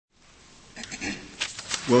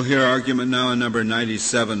We'll hear argument now on number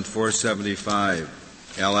 97-475,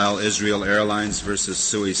 LL Israel Airlines versus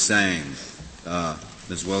Tsui Tseng.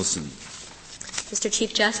 Ms. Wilson. Mr.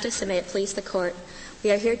 Chief Justice, and may it please the Court,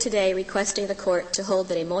 we are here today requesting the Court to hold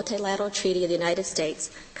that a multilateral treaty of the United States,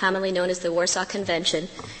 commonly known as the Warsaw Convention,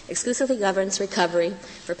 exclusively governs recovery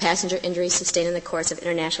for passenger injuries sustained in the course of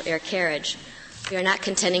international air carriage. We are not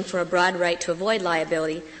contending for a broad right to avoid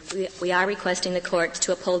liability. We are requesting the Court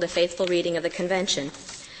to uphold a faithful reading of the Convention.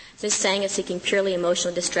 Ms. Tseng is seeking purely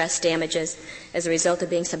emotional distress damages as a result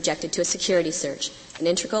of being subjected to a security search, an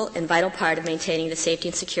integral and vital part of maintaining the safety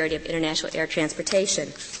and security of international air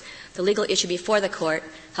transportation. The legal issue before the Court,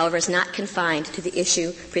 however, is not confined to the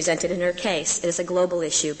issue presented in her case. It is a global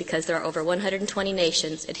issue because there are over 120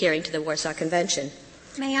 nations adhering to the Warsaw Convention.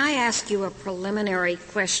 May I ask you a preliminary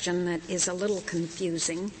question that is a little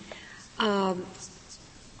confusing? The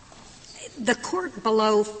Court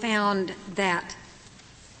below found that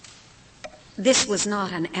this was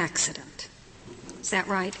not an accident. Is that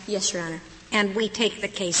right? Yes, Your Honor. And we take the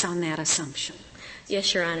case on that assumption.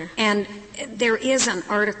 Yes, Your Honor. And there is an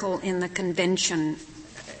article in the Convention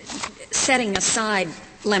setting aside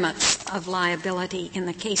limits of liability in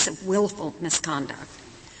the case of willful misconduct.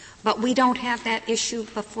 But we don't have that issue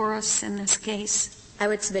before us in this case? I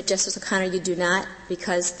would submit, Justice O'Connor, you do not,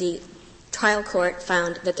 because the trial court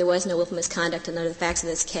found that there was no willful misconduct under the facts of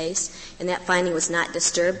this case, and that finding was not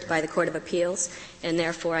disturbed by the Court of Appeals, and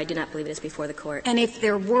therefore I do not believe it is before the Court. And if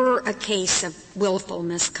there were a case of willful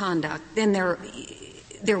misconduct, then there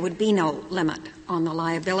would be no limit on the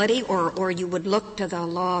liability, or you would look to the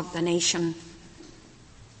law of the nation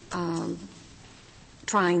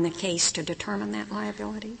trying the case to determine that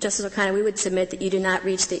liability? Justice O'Connor, we would submit that you do not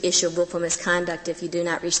reach the issue of willful misconduct if you do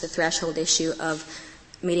not reach the threshold issue of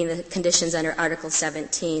meeting the conditions under Article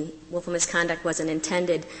 17. Willful misconduct wasn't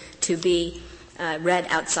intended to be read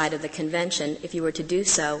outside of the Convention. If you were to do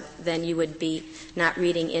so, then you would be not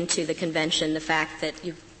reading into the Convention the fact that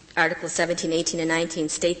Articles 17, 18, and 19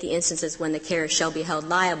 state the instances when the carrier shall be held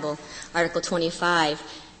liable. Article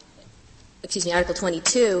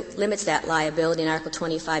 22 limits that liability. In Article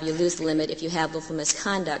 25, you lose the limit if you have willful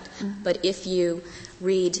misconduct. Mm-hmm. But if you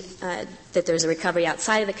read that there's a recovery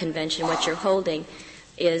outside of the Convention, what you're holding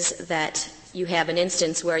is that you have an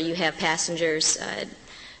instance where you have passengers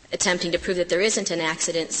attempting to prove that there isn't an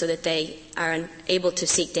accident so that they are able to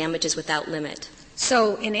seek damages without limit.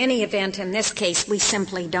 So in any event, in this case, we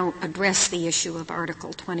simply don't address the issue of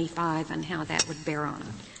Article 25 and how that would bear on it.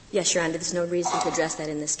 Yes, Your Honor, there's no reason to address that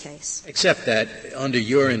in this case. Except that, under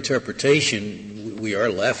your interpretation, we are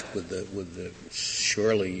left with the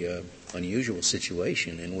surely unusual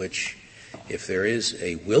situation in which, if there is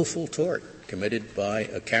a willful tort committed by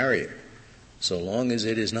a carrier, so long as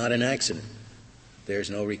it is not an accident, there's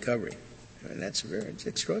no recovery. And it's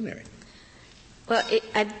extraordinary. Well,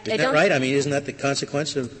 Isn't that right? I mean, isn't that the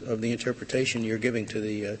consequence of the interpretation you're giving to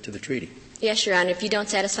the treaty? Yes, Your Honor. If you don't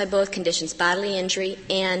satisfy both conditions, bodily injury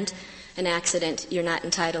and an accident, you're not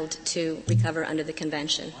entitled to recover under the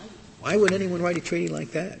Convention. Why would anyone write a treaty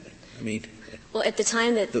like that? I mean, well, at the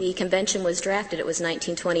time that the Convention was drafted, it was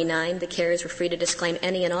 1929. The carriers were free to disclaim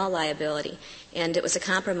any and all liability. And it was a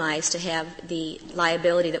compromise to have the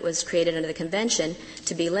liability that was created under the Convention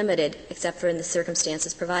to be limited, except for in the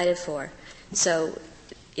circumstances provided for. So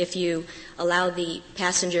if you allow the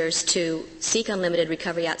passengers to seek unlimited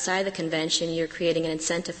recovery outside the Convention, you're creating an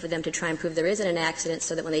incentive for them to try and prove there isn't an accident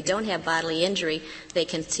so that when they don't have bodily injury, they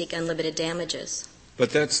can seek unlimited damages.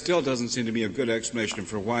 But that still doesn't seem to be a good explanation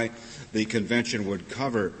for why the Convention would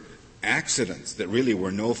cover accidents that really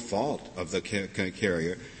were no fault of the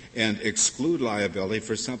carrier and exclude liability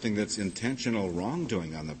for something that's intentional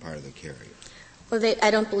wrongdoing on the part of the carrier. Well,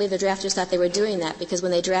 I don't believe the drafters thought they were doing that, because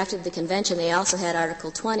when they drafted the Convention, they also had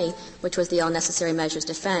Article 20, which was the all necessary measures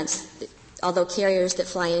defense. Although carriers that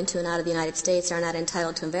fly into and out of the United States are not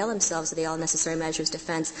entitled to avail themselves of the all necessary measures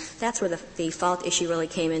defense, that's where the fault issue really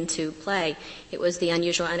came into play. It was the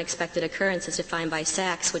unusual unexpected occurrence as defined by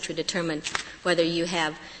Sachs, which would determine whether you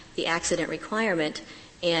have the accident requirement.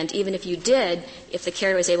 And even if you did, if the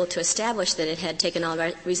carrier was able to establish that it had taken all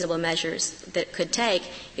reasonable measures that it could take,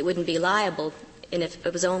 it wouldn't be liable. And if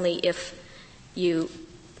it was only if you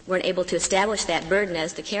weren't able to establish that burden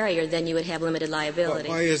as the carrier, then you would have limited liability.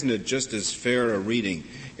 Well, why isn't it just as fair a reading?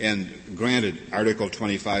 And granted, Article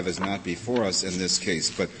 25 is not before us in this case,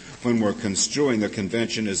 but when we're construing the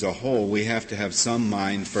Convention as a whole, we have to have some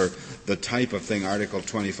mind for the type of thing Article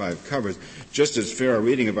 25 covers. Just as fair a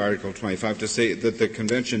reading of Article 25 to say that the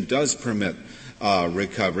Convention does permit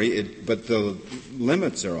recovery, but the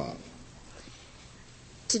limits are off.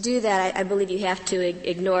 To do that, I believe you have to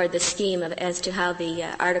ignore the scheme as to how the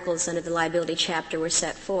articles under the liability chapter were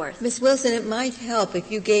set forth. Ms. Wilson, it might help if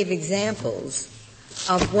you gave examples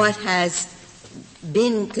of what has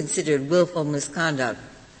been considered willful misconduct.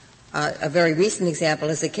 A very recent example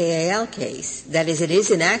is the KAL case. That is, it is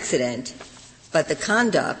an accident, but the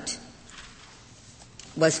conduct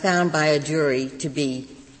was found by a jury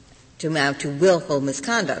to amount to willful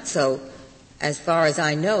misconduct. So, as far as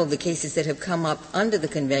I know, the cases that have come up under the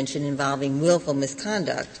convention involving willful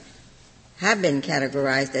misconduct have been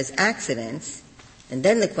categorized as accidents. And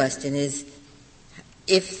then the question is,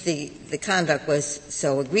 if the conduct was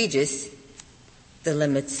so egregious, the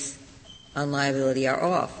limits on liability are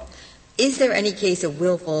off. Is there any case of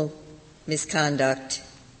willful misconduct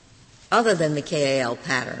other than the KAL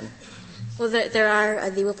pattern? Well, there are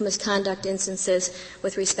the willful misconduct instances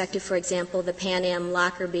with respect to, for example, the Pan Am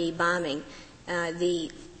Lockerbie bombing. The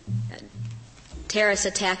terrorist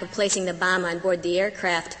attack of placing the bomb on board the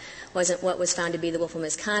aircraft wasn't what was found to be the willful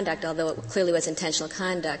misconduct, although it clearly was intentional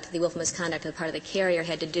conduct. The willful misconduct on the part of the carrier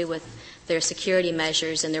had to do with their security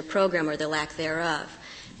measures and their program or the lack thereof.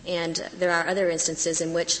 And there are other instances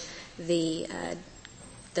in which there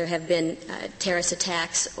have been terrorist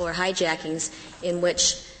attacks or hijackings in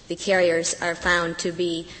which the carriers are found to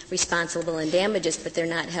be responsible in damages, but they're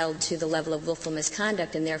not held to the level of willful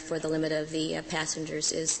misconduct, and therefore the limit of the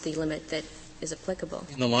passengers is the limit that is applicable.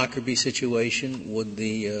 In the Lockerbie situation, would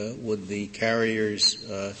the carriers,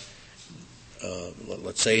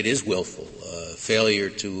 let's say it is willful, failure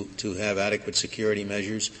to have adequate security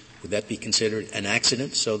measures, would that be considered an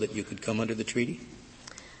accident so that you could come under the treaty?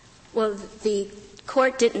 Well, the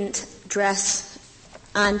court didn't address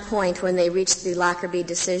on point when they reached the Lockerbie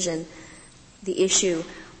decision the issue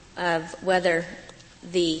of whether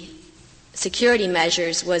the security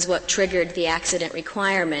measures was what triggered the accident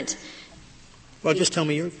requirement. Well, just tell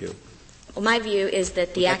me your view. Well, my view is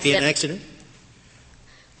that the would that be an accident?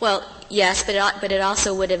 Well, yes, but it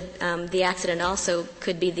also would have the accident also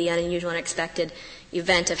could be the unusual, unexpected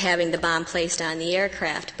event of having the bomb placed on the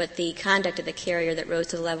aircraft, but the conduct of the carrier that rose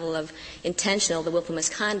to the level of intentional, the willful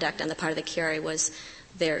misconduct on the part of the carrier was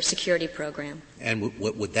their security program. And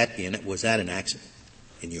would that be was that an accident,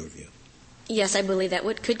 in your view? Yes, I believe that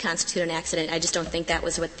could constitute an accident. I just don't think that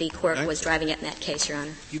was what the court was driving at in that case, Your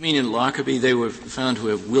Honor. You mean in Lockerbie they were found to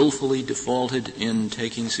have willfully defaulted in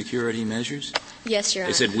taking security measures? Yes, Your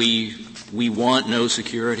Honor. They said, we want no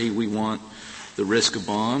security, we want the risk of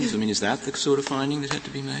bombs? I mean, is that the sort of finding that had to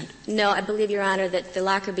be made? No, I believe, Your Honor, that the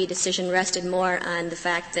Lockerbie decision rested more on the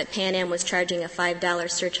fact that Pan Am was charging a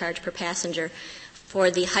 $5 surcharge per passenger for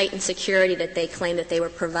the heightened security that they claimed that they were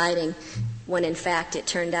providing, when in fact it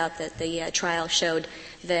turned out that the trial showed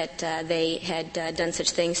that they had done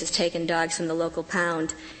such things as taken dogs from the local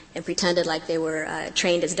pound and pretended like they were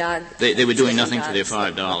trained as dogs. They were doing nothing for their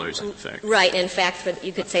 $5, in effect. Right. In fact,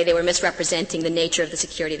 you could say they were misrepresenting the nature of the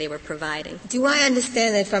security they were providing. Do I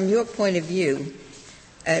understand that from your point of view,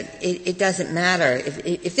 it doesn't matter?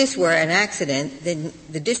 If this were an accident, then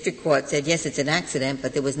the district court said, yes, it's an accident,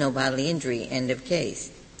 but there was no bodily injury, end of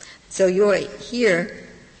case. So you're here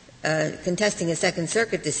contesting a Second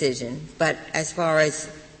Circuit decision, but as far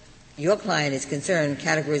as your client is concerned,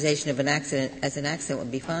 categorization of an accident as an accident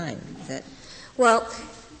would be fine. Is that? Well,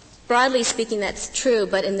 broadly speaking, that's true,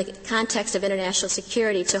 but in the context of international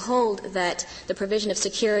security, to hold that the provision of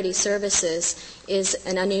security services is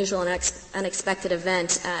an unusual and unexpected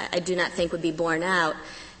event, I do not think would be borne out.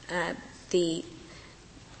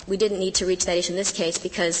 We didn't need to reach that issue in this case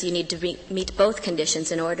because you need to meet both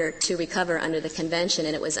conditions in order to recover under the convention,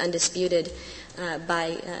 and it was undisputed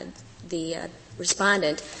by the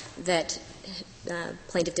respondent that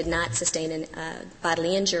plaintiff did not sustain a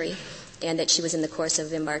bodily injury and that she was in the course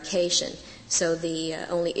of embarkation. So the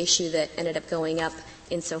only issue that ended up going up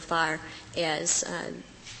insofar as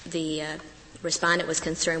the respondent was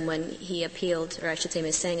concerned when he appealed, or I should say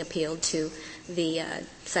Ms. Tseng appealed to the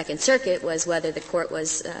Second Circuit, was whether the court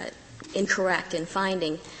was incorrect in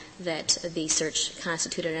finding that the search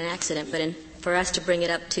constituted an accident. But for us to bring it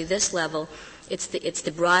up to this level, it's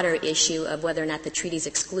the broader issue of whether or not the treaty is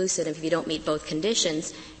exclusive. If you don't meet both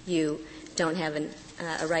conditions, you don't have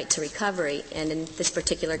a right to recovery. And in this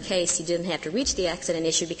particular case, you didn't have to reach the accident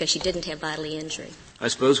issue because she didn't have bodily injury. I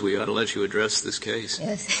suppose we ought to let you address this case.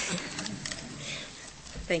 Yes.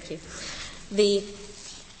 Thank you.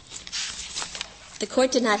 The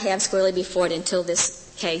court did not have squarely before it until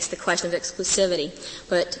this case the question of exclusivity,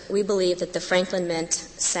 but we believe that the Franklin Mint,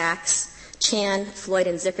 Sachs, Chan, Floyd,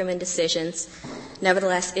 and Zickerman decisions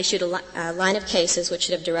nevertheless issued a line of cases which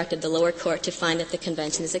should have directed the lower court to find that the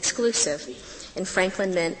convention is exclusive. In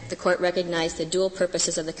Franklin Mint, the Court recognized the dual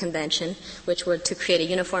purposes of the Convention, which were to create a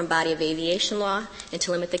uniform body of aviation law and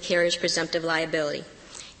to limit the carrier's presumptive liability.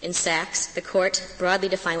 In Sachs, the Court broadly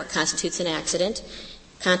defined what constitutes an accident,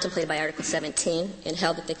 contemplated by Article 17, and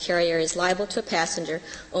held that the carrier is liable to a passenger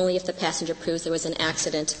only if the passenger proves there was an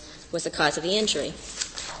accident was the cause of the injury.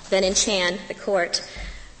 Then in Chan, the Court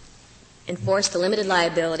enforced the limited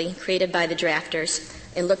liability created by the drafters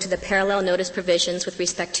and looked to the parallel notice provisions with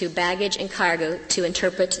respect to baggage and cargo to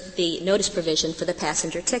interpret the notice provision for the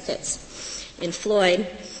passenger tickets. In Floyd,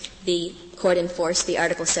 the Court enforced the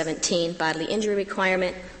Article 17 bodily injury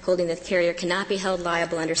requirement, holding that the carrier cannot be held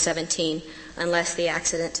liable under 17 unless the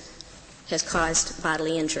accident has caused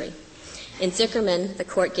bodily injury. In Zickerman, the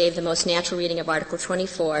Court gave the most natural reading of Article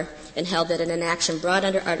 24 and held that in an action brought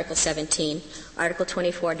under Article 17, Article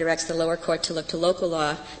 24 directs the lower court to look to local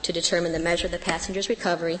law to determine the measure of the passenger's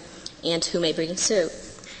recovery and who may bring suit.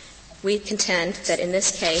 We contend that in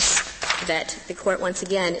this case that the Court once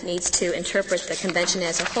again needs to interpret the Convention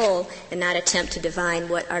as a whole and not attempt to divine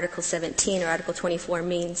what Article 17 or Article 24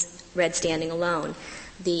 means read standing alone.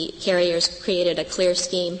 The carriers created a clear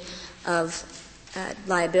scheme of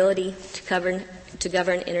liability to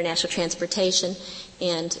govern international transportation,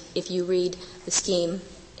 and if you read the scheme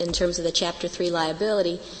in terms of the Chapter 3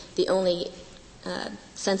 liability, the only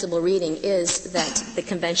sensible reading is that the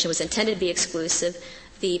Convention was intended to be exclusive.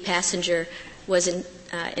 The passenger was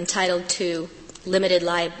entitled to limited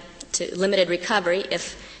recovery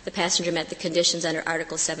if the passenger met the conditions under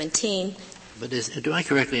Article 17. But do I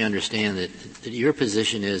correctly understand that your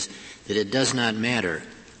position is that it does not matter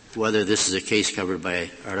whether this is a case covered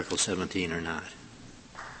by Article 17 or not?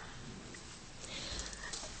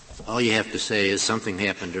 All you have to say is something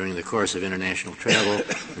happened during the course of international travel,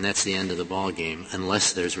 and that's the end of the ball game,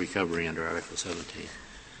 unless there's recovery under Article 17.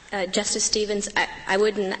 Justice Stevens, I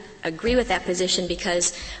wouldn't agree with that position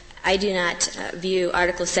because I do not view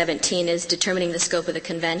Article 17 as determining the scope of the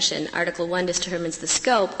Convention. Article 1 determines the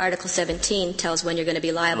scope. Article 17 tells when you're going to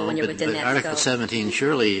be liable when you're within that Article scope. 17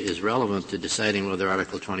 surely is relevant to deciding whether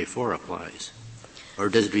Article 24 applies. Or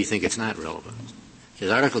do you think it's not relevant?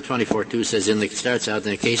 Because Article 24.2 says starts out in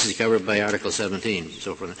the case is covered by Article 17.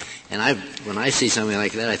 So and when I see something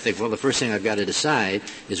like that, I think, well, the first thing I've got to decide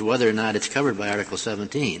is whether or not it's covered by Article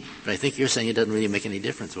 17. But I think you're saying it doesn't really make any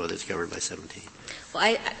difference whether it's covered by 17.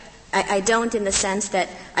 Well, I don't in the sense that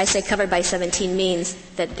I say covered by 17 means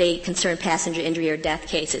that they concern passenger injury or death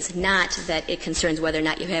cases, not that it concerns whether or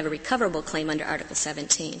not you have a recoverable claim under Article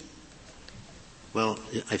 17. Well,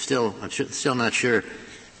 I'm still not sure.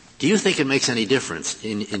 Do you think it makes any difference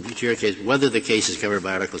in your case whether the case is covered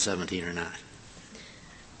by Article 17 or not?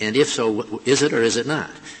 And if so, is it or is it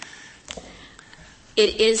not?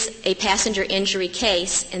 It is a passenger injury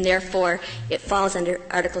case, and therefore it falls under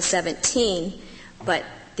Article 17, but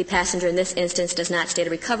the passenger in this instance does not state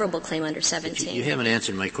a recoverable claim under 17. You haven't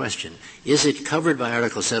answered my question. Is it covered by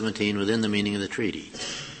Article 17 within the meaning of the treaty?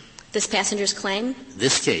 This passenger's claim?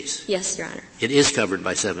 This case? Yes, Your Honor. It is covered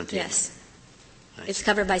by 17? Yes. It's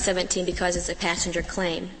covered by 17 because it's a passenger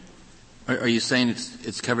claim. Are you saying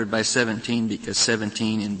it's covered by 17 because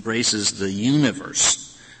 17 embraces the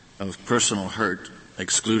universe of personal hurt,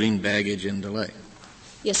 excluding baggage and delay?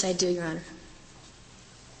 Yes, I do, Your Honor.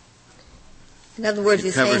 In other words,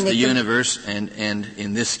 it covers the universe, and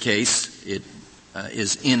in this case, it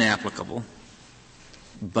is inapplicable,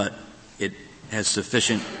 but it has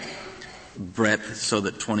sufficient breadth so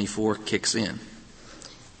that 24 kicks in.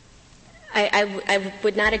 I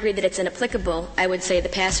would not agree that it's inapplicable. I would say the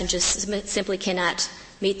passengers simply cannot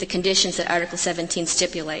meet the conditions that Article 17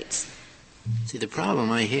 stipulates. See, the problem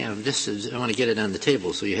I have, I want to get it on the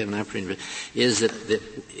table so you have an opportunity, is that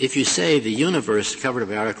if you say the universe covered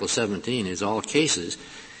by Article 17 is all cases,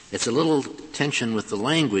 it's a little tension with the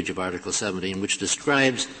language of Article 17, which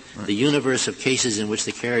describes the universe of cases in which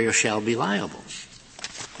the carrier shall be liable.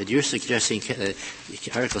 But you're suggesting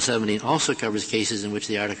Article 17 also covers cases in which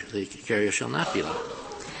the carrier shall not be liable.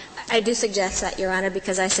 I do suggest that, Your Honor,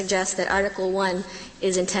 because I suggest that Article 1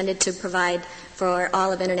 is intended to provide for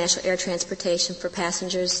all of international air transportation for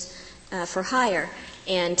passengers for hire.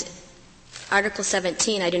 And Article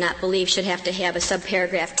 17, I do not believe, should have to have a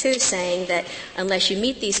subparagraph 2 saying that unless you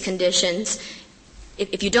meet these conditions,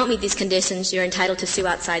 if you don't meet these conditions, you're entitled to sue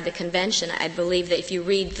outside the Convention. I believe that if you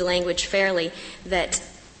read the language fairly,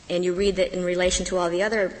 and you read that in relation to all the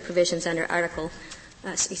other provisions under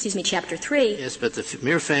Chapter 3. Yes, but the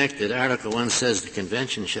mere fact that Article 1 says the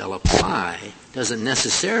Convention shall apply doesn't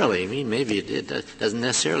necessarily mean, doesn't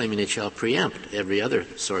necessarily mean it shall preempt every other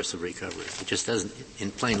source of recovery. It just doesn't,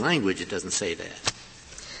 in plain language, it doesn't say that.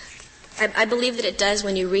 I believe that it does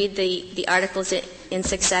when you read the articles in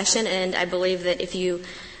succession, and I believe that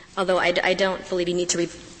although I don't believe you need to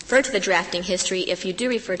refer to the drafting history, if you do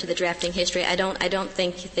refer to the drafting history, I don't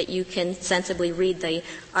think that you can sensibly read the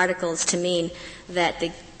articles to mean that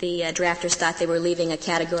the drafters thought they were leaving a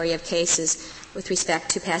category of cases with respect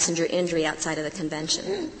to passenger injury outside of the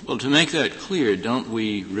convention. Well, to make that clear, don't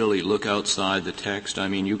we really look outside the text? I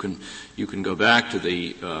mean, you can go back to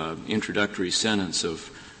the introductory sentence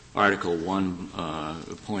of Article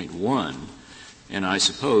 1.1, and I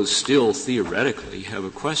suppose still theoretically have a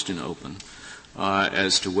question open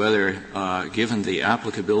as to whether, given the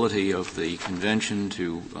applicability of the convention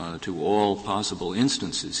to all possible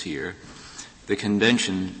instances here, the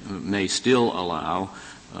convention may still allow,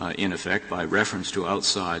 in effect, by reference to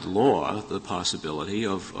outside law, the possibility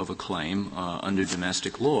of a claim under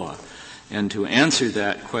domestic law. And to answer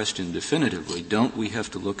that question definitively, don't we have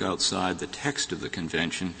to look outside the text of the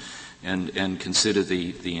convention and consider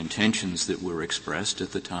the intentions that were expressed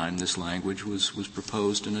at the time this language was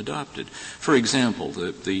proposed and adopted? For example,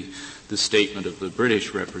 the statement of the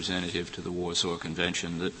British representative to the Warsaw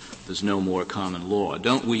Convention that there's no more common law.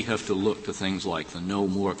 Don't we have to look to things like the no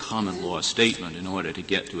more common law statement in order to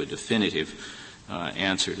get to a definitive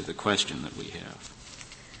answer to the question that we have?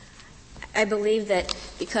 I believe that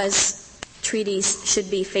because treaties should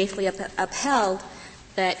be faithfully upheld,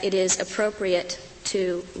 that it is appropriate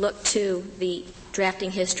to look to the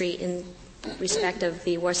drafting history in respect of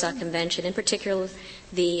the Warsaw Convention, in particular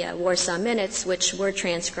the Warsaw Minutes, which were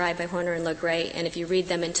transcribed by Horner and Legray, and if you read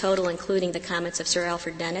them in total, including the comments of Sir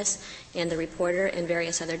Alfred Dennis and the reporter and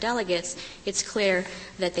various other delegates, it's clear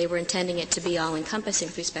that they were intending it to be all-encompassing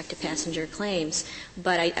with respect to passenger claims.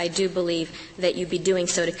 But I do believe that you'd be doing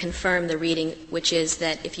so to confirm the reading, which is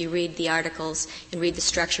that if you read the articles and read the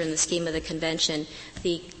structure and the scheme of the convention,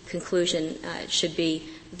 the conclusion should be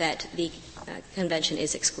that the convention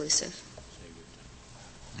is exclusive.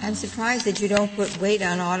 I'm surprised that you don't put weight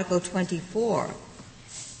on Article 24,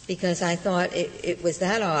 because I thought it was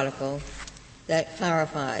that article that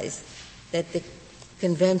clarifies that the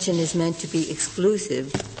convention is meant to be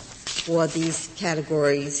exclusive for these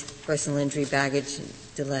categories, personal injury, baggage,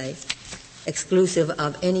 delay, exclusive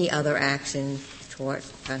of any other action, tort,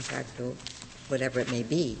 contract, or whatever it may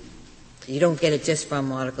be. You don't get it just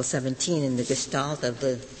from Article 17 in the gestalt of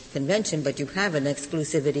the convention, but you have an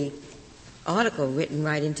exclusivity article written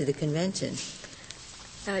right into the convention.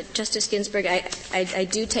 Justice Ginsburg, I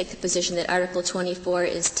do take the position that Article 24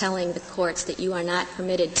 is telling the courts that you are not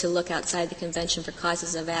permitted to look outside the convention for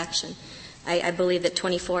causes of action. I believe that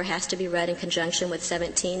 24 has to be read in conjunction with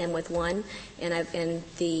 17 and with 1, and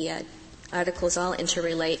the articles all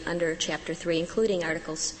interrelate under Chapter 3, including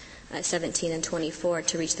Articles 17 and 24,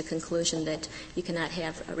 to reach the conclusion that you cannot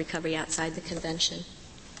have a recovery outside the convention.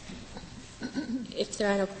 If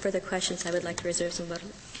there are no further questions, I would like to reserve some vote.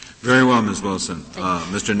 Very well, Ms. Wilson.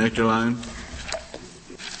 Mr. Nichterlein?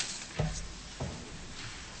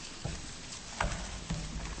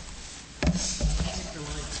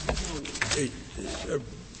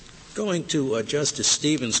 Going to Justice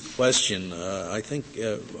Stevens' question, I think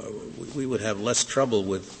we would have less trouble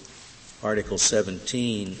with Article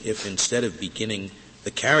 17 if instead of beginning,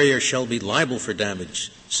 the carrier shall be liable for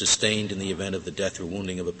damage sustained in the event of the death or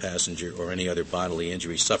wounding of a passenger or any other bodily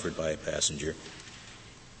injury suffered by a passenger,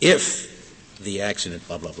 if the accident,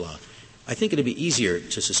 blah, blah, blah. I think it would be easier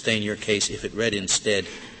to sustain your case if it read instead,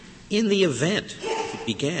 in the event, if it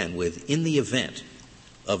began with, in the event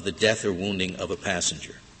of the death or wounding of a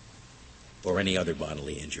passenger or any other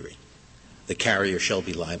bodily injury, the carrier shall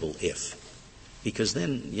be liable if. Because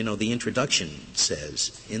then, the introduction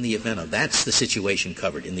says, in the event of, that's the situation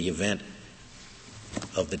covered, in the event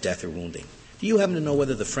of the death or wounding. Do you happen to know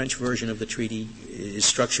whether the French version of the treaty is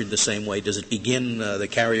structured the same way? Does it begin, the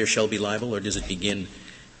carrier shall be liable, or does it begin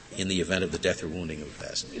in the event of the death or wounding of a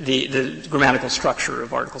passenger? The grammatical structure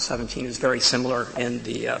of Article 17 is very similar in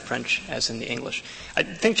the French as in the English. I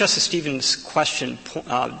think Justice Stevens' question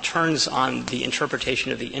turns on the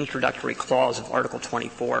interpretation of the introductory clause of Article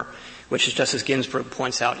 24, which, as Justice Ginsburg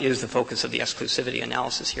points out, is the focus of the exclusivity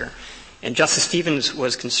analysis here. And Justice Stevens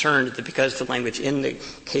was concerned that because the language in the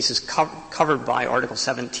cases covered by Article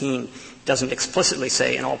 17 doesn't explicitly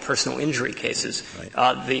say in all personal injury cases,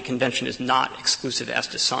 right, the convention is not exclusive as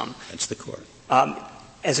to some. That's the court.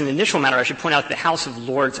 As an initial matter, I should point out that the House of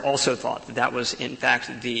Lords also thought that that was, in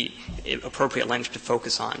fact, the appropriate language to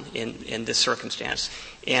focus on in this circumstance,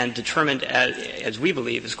 and determined, as we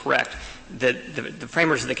believe is correct, that the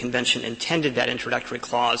framers of the convention intended that introductory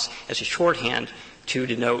clause as a shorthand to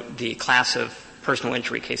denote the class of personal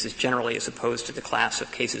injury cases generally as opposed to the class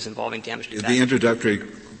of cases involving damage to The introductory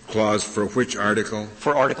clause for which article?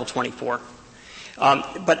 For Article 24.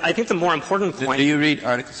 But I think the more important point... Do you read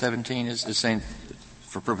Article 17 as saying,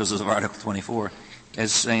 for purposes of Article 24,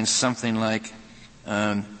 as saying something like,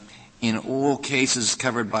 in all cases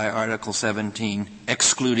covered by Article 17,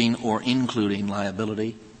 excluding or including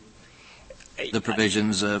liability? The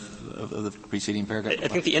provisions of the preceding paragraph? I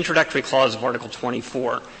think the introductory clause of Article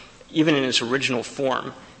 24, even in its original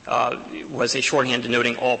form, was a shorthand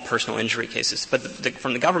denoting all personal injury cases. But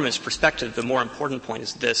from the government's perspective, the more important point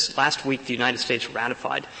is this. Last week, the United States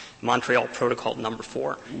ratified Montreal Protocol Number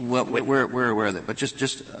 4. Well, we're aware of that. But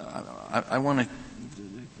I want to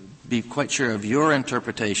be quite sure of your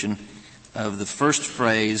interpretation of the first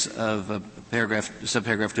phrase of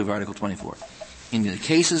subparagraph 2 of Article 24. In the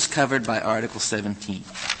cases covered by Article 17,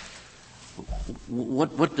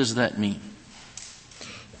 what does that mean?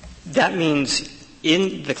 That means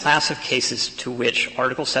in the class of cases to which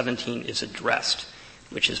Article 17 is addressed,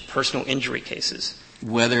 which is personal injury cases.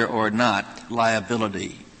 Whether or not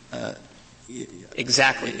liability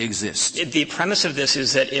exactly exists. The premise of this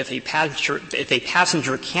is that if a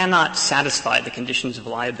passenger cannot satisfy the conditions of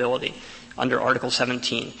liability under Article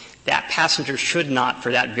 17, that passenger should not,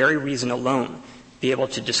 for that very reason alone, be able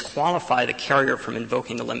to disqualify the carrier from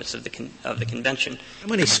invoking the limits of the convention. How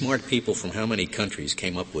many smart people from how many countries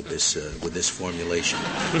came up with this formulation?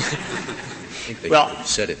 I think they could have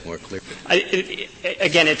said it more clearly.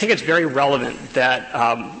 Again, I think it's very relevant that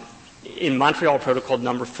in Montreal Protocol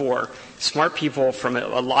Number 4, smart people from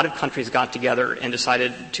a lot of countries got together and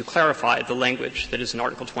decided to clarify the language that is in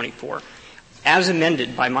Article 24. As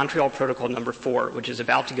amended by Montreal Protocol Number 4, which is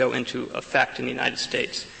about to go into effect in the United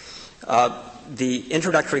States, the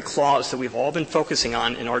introductory clause that we've all been focusing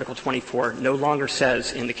on in Article 24 no longer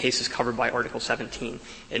says in the cases covered by Article 17.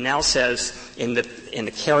 It now says in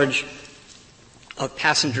the carriage of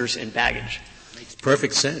passengers and baggage. Makes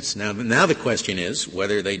perfect sense. Now the question is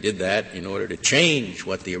whether they did that in order to change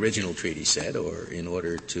what the original treaty said, or in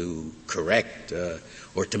order to correct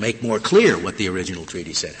or to make more clear what the original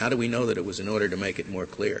treaty said. How do we know that it was in order to make it more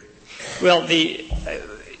clear? Well,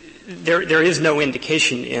 there is no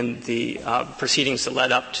indication in the proceedings that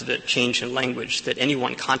led up to the change in language that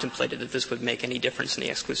anyone contemplated that this would make any difference in the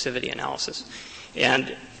exclusivity analysis.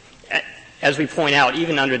 And as we point out,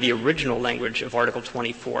 even under the original language of Article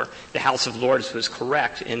 24, the House of Lords was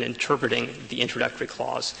correct in interpreting the introductory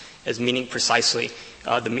clause as meaning precisely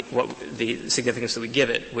the significance that we give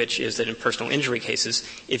it, which is that in personal injury cases,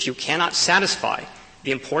 if you cannot satisfy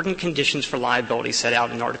the important conditions for liability set out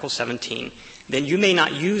in Article 17, then you may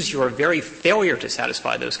not use your very failure to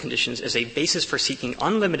satisfy those conditions as a basis for seeking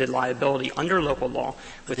unlimited liability under local law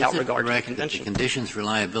without regard to the convention. The conditions for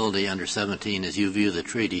liability under 17, as you view the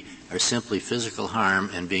treaty, are simply physical harm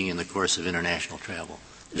and being in the course of international travel.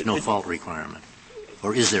 There's no fault requirement.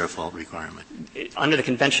 Or is there a fault requirement? Under the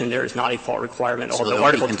convention, there is not a fault requirement. So the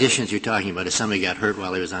only conditions you're talking about is somebody got hurt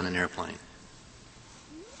while he was on an airplane.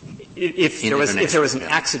 If there was an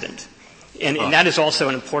accident. And that is also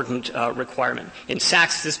an important requirement. In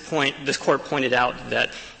Sachs, this Court pointed out that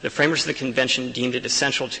the framers of the Convention deemed it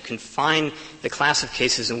essential to confine the class of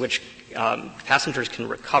cases in which passengers can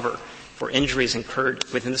recover for injuries incurred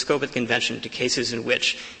within the scope of the Convention to cases in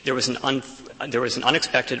which there was an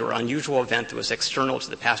unexpected or unusual event that was external to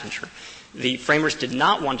the passenger. The framers did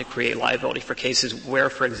not want to create liability for cases where,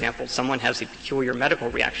 for example, someone has a peculiar medical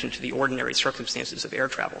reaction to the ordinary circumstances of air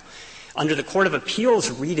travel. Under the Court of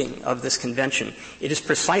Appeals reading of this convention, it is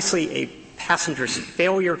precisely a passenger's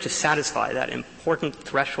failure to satisfy that important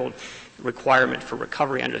threshold requirement for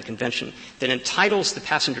recovery under the convention that entitles the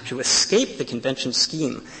passenger to escape the convention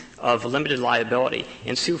scheme of limited liability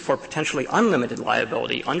and sue for potentially unlimited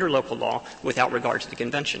liability under local law without regard to the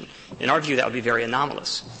convention. In our view, that would be very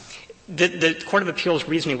anomalous. The Court of Appeals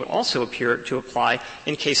reasoning would also appear to apply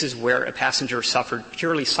in cases where a passenger suffered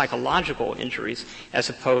purely psychological injuries as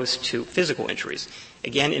opposed to physical injuries.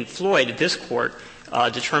 Again, in Floyd, this Court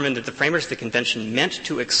determined that the framers of the Convention meant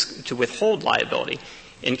to withhold liability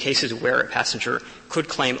in cases where a passenger could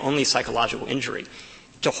claim only psychological injury.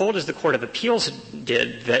 To hold, as the Court of Appeals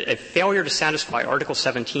did, that a failure to satisfy Article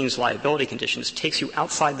 17's liability conditions takes you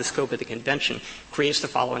outside the scope of the Convention creates the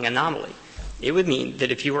following anomaly. It would mean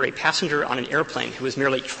that if you were a passenger on an airplane who was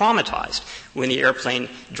merely traumatized when the airplane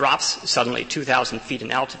drops suddenly 2,000 feet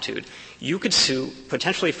in altitude, you could sue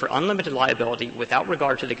potentially for unlimited liability without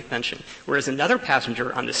regard to the convention, whereas another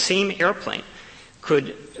passenger on the same airplane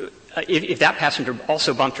could, if that passenger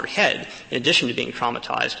also bumped her head, in addition to being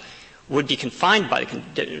traumatized, would be confined by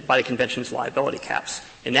the convention's liability caps.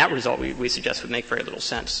 And that result, we suggest, would make very little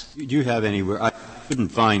sense. Do you have anywhere — I couldn't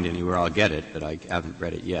find anywhere, I'll get it, but I haven't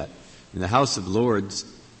read it yet. In the House of Lords,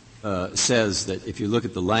 says that if you look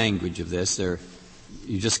at the language of this,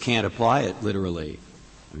 you just can't apply it literally.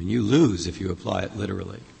 I mean, you lose if you apply it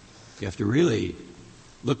literally. You have to really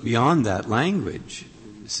look beyond that language.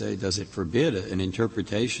 Say, does it forbid an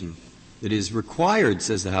interpretation that is required,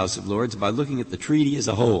 says the House of Lords, by looking at the treaty as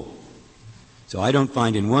a whole? So I don't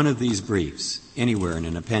find in one of these briefs, anywhere in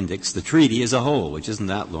an appendix, the treaty as a whole, which isn't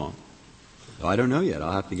that long. So I don't know yet.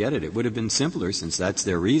 I'll have to get it. It would have been simpler, since that's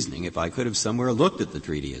their reasoning, if I could have somewhere looked at the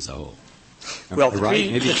treaty as a whole. Well,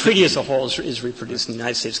 the treaty as a whole is reproduced in the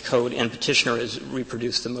United States Code, and Petitioner has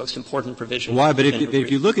reproduced the most important provision. Why? But if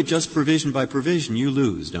you look at just provision by provision, you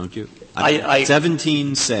lose, don't you?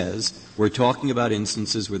 17 says we're talking about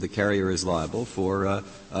instances where the carrier is liable for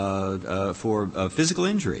physical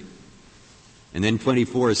injury. And then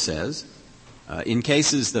 24 says, in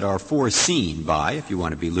cases that are foreseen by, if you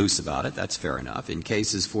want to be loose about it, that's fair enough, in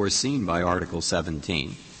cases foreseen by Article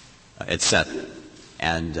 17, etc.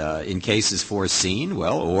 And in cases foreseen,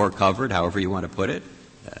 or covered, however you want to put it,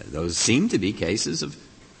 those seem to be cases of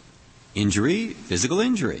injury, physical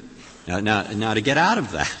injury. Now, to get out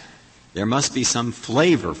of that, there must be some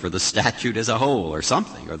flavor for the statute as a whole, or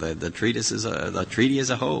something, or the treaty as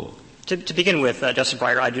a whole. To begin with, Justice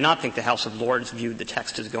Breyer, I do not think the House of Lords viewed the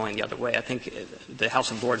text as going the other way. I think the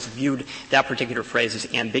House of Lords viewed that particular phrase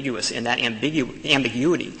as ambiguous, and that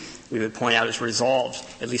ambiguity, we would point out, is resolved,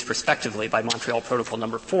 at least prospectively, by Montreal Protocol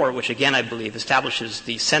No. 4, which again, I believe, establishes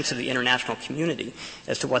the sense of the international community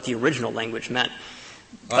as to what the original language meant.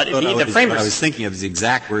 But what I was thinking of is the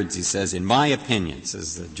exact words he says, in my opinion,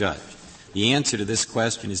 says the judge. The answer to this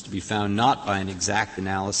question is to be found not by an exact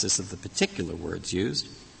analysis of the particular words used,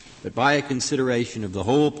 but by a consideration of the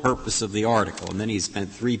whole purpose of the article. And then he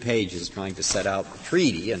spent 3 pages trying to set out the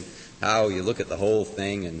treaty and how you look at the whole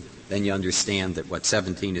thing, and then you understand that what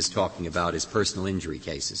 17 is talking about is personal injury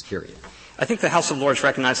cases, period. I think the House of Lords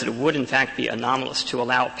recognized that it would, in fact, be anomalous to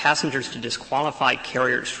allow passengers to disqualify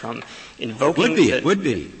carriers from invoking It would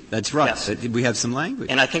be. That's right. Yes. But we have some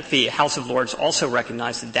language. And I think the House of Lords also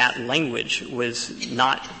recognized that that language was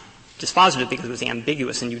not dispositive because it was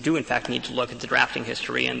ambiguous, and you do, in fact, need to look at the drafting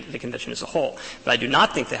history and the convention as a whole. But I do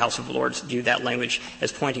not think the House of Lords viewed that language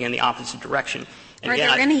as pointing in the opposite direction. And Are again,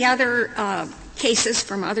 there any other cases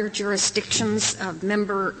from other jurisdictions of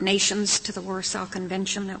member nations to the Warsaw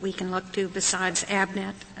Convention that we can look to besides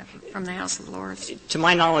ABNet from the House of Lords? To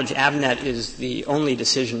my knowledge, ABNet is the only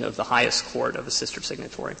decision of the highest court of a sister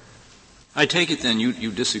signatory. I take it then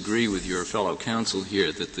you disagree with your fellow counsel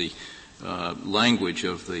here that the language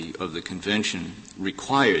of the convention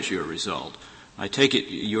requires your result. I take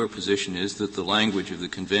it your position is that the language of the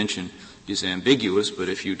convention is ambiguous, but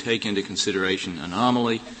if you take into consideration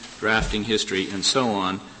anomaly, drafting history, and so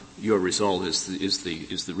on, your result is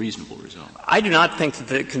the reasonable result. I do not think that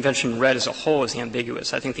the convention read as a whole is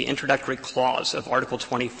ambiguous. I think the introductory clause of Article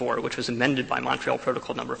 24, which was amended by Montreal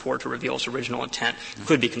Protocol No. 4 to reveal its original intent,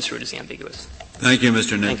 could be construed as ambiguous. Thank you,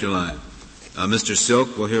 Mr. Nicolai. Mr.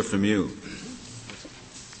 Silk, we'll hear from you.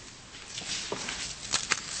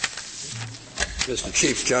 Mr.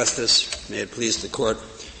 Chief Justice, may it please the Court,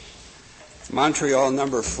 Montreal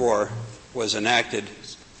No. 4 was enacted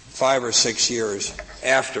 5 or 6 years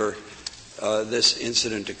after this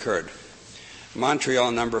incident occurred.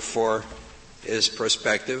 Montreal No. 4 is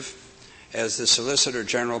prospective, as the Solicitor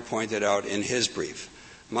General pointed out in his brief.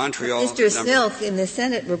 Mr. Silk, in the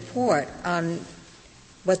Senate report on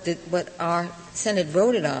what our Senate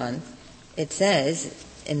voted on, it says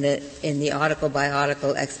in the article by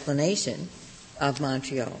article explanation of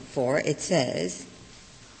Montreal 4, it says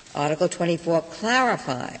Article 24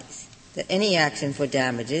 clarifies that any action for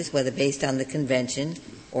damages, whether based on the convention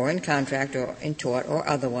or in contract or in tort or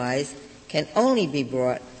otherwise, can only be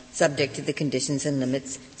brought subject to the conditions and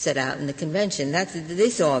limits set out in the convention. That's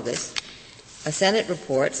this August, a Senate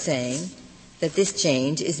report saying that this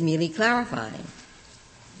change is merely clarifying.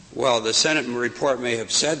 Well, the Senate report may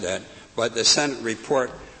have said that, but the Senate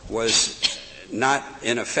report was not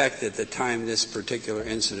in effect at the time this particular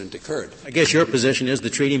incident occurred. I guess your position is the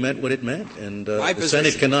treaty meant what it meant, and the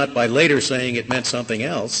Senate cannot, by later saying it meant something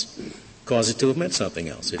else, cause it to have meant something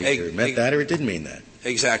else. It either meant that or it didn't mean that.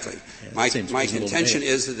 Exactly. Yeah, my contention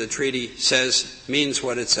is that the treaty means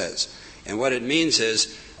what it says. And what it means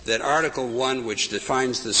is that Article 1, which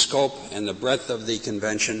defines the scope and the breadth of the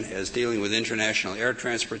convention as dealing with international air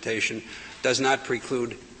transportation, does not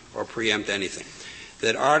preclude or preempt anything.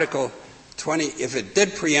 That Article 20, if it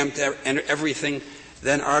did preempt everything,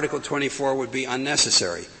 then Article 24 would be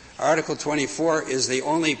unnecessary. Article 24 is the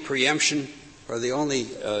only preemption or the only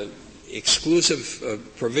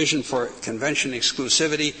exclusive provision for convention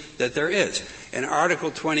exclusivity that there is. And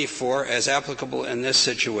Article 24, as applicable in this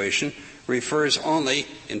situation, refers only,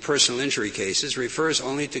 in personal injury cases, refers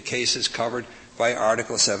only to cases covered by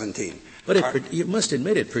Article 17. But you must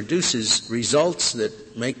admit it produces results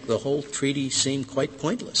that make the whole treaty seem quite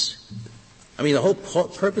pointless. I mean, the whole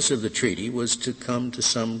purpose of the treaty was to come to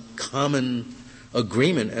some common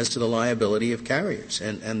agreement as to the liability of carriers.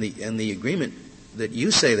 And the agreement that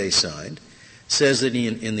you say they signed says that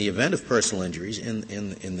in the event of personal injuries, in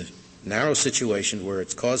the narrow situation where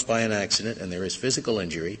it's caused by an accident and there is physical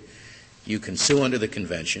injury, you can sue under the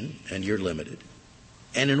convention and you're limited.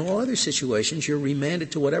 And in all other situations, you're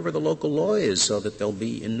remanded to whatever the local law is, so that there'll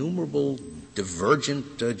be innumerable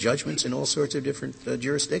divergent judgments in all sorts of different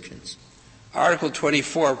jurisdictions. Article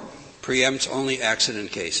 24 preempts only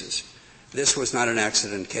accident cases. This was not an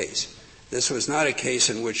accident case. This was not a case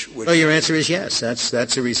in which well, your answer is yes.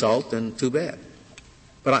 That's a result, and too bad.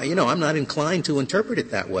 But I'm not inclined to interpret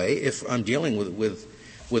it that way if I'm dealing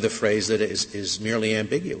with a phrase that is merely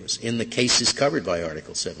ambiguous. In the cases covered by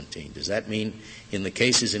Article 17, does that mean in the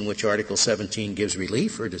cases in which Article 17 gives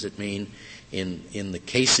relief, or does it mean in the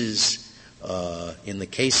cases in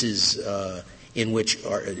which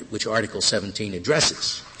Article 17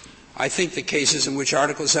 addresses? I think the cases in which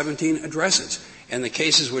Article 17 addresses, and the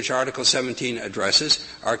cases which Article 17 addresses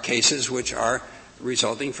are cases which are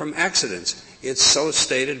resulting from accidents. It's so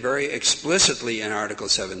stated very explicitly in Article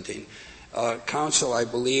 17. Counsel, I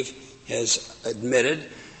believe, has admitted,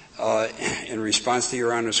 in response to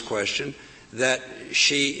Your Honor's question, that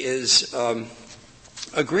she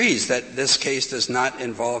agrees that this case does not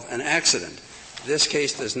involve an accident. This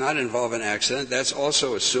case does not involve an accident. That's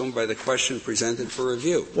also assumed by the question presented for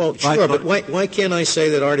review. Well, sure, but why can't I say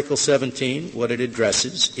that Article 17, what it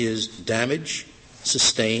addresses, is damage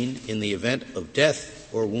sustained in the event of death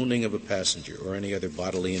or wounding of a passenger or any other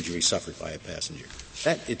bodily injury suffered by a passenger?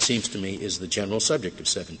 That, it seems to me, is the general subject of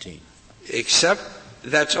 17. Except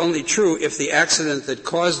that's only true if the accident that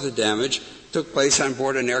caused the damage took place on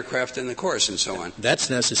board an aircraft in the course and so on. That's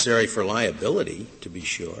necessary for liability, to be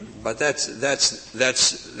sure. But that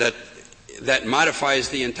modifies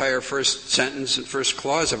the entire first sentence and first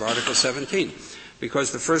clause of Article 17.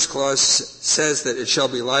 Because the first clause says that it shall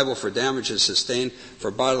be liable for damages sustained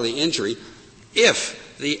for bodily injury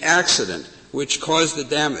if the accident which caused the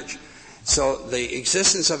damage. So the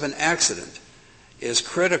existence of an accident is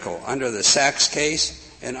critical under the Sachs case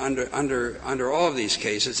and under all of these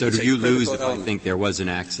cases. So do you lose if I think there was an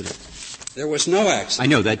accident? There was no accident.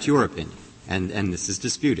 I know that's your opinion, and this is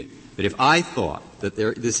disputed. But if I thought that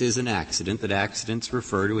this is an accident, that accidents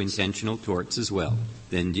refer to intentional torts as well,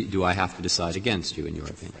 then do I have to decide against you in your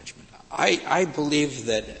opinion? I believe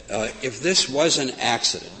that if this was an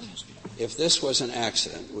accident,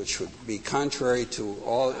 which would be contrary to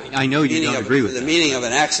all I know you don't agree with the meaning of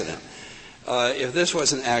an accident, if this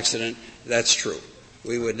was an accident, that's true.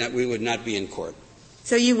 We would not be in court.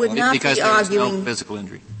 So you would not because be there arguing was no physical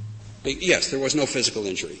injury. Yes, there was no physical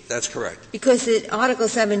injury. That's correct. Because Article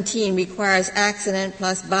 17 requires accident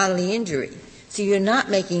plus bodily injury. So you're not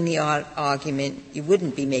making the argument, you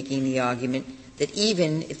wouldn't be making the argument that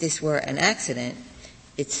even if this were an accident,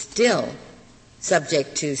 it's still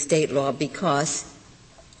subject to state law because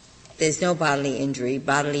there's no bodily injury.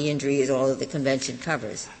 Bodily injury is all that the convention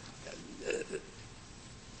covers.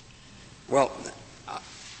 Well,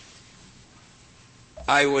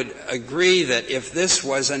 I would agree that if this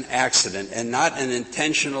was an accident and not an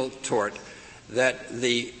intentional tort, that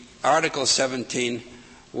the Article 17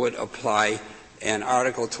 would apply and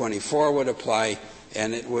Article 24 would apply,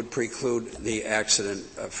 and it would preclude the accident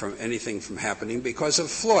from anything from happening because of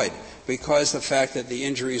Floyd, because the fact that the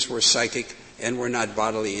injuries were psychic and were not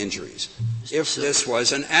bodily injuries. If this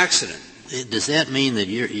was an accident. Does that mean that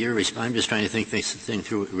I'm just trying to think this thing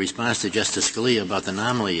through, response to Justice Scalia about the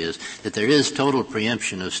anomaly is that there is total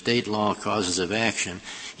preemption of state law causes of action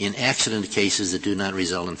in accident cases that do not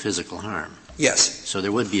result in physical harm? Yes. So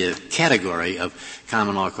there would be a category of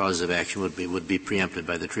common law causes of action would be preempted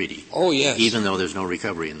by the treaty. Oh, yes. Even though there's no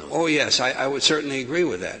recovery in those. Oh, yes. I would certainly agree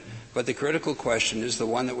with that. But the critical question is the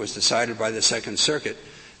one that was decided by the Second Circuit,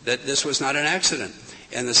 that this was not an accident.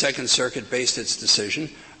 And the Second Circuit based its decision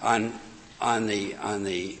on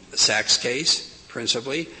the Sachs case,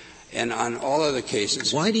 principally, and on all other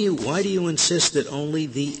cases. Why do you insist that only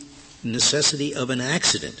the necessity of an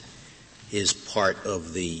accident is part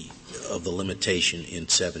of the limitation in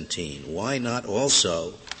 17? Why not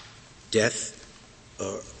also death,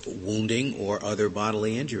 wounding, or other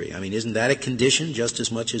bodily injury? I mean, isn't that a condition just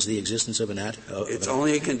as much as the existence of an accident? It's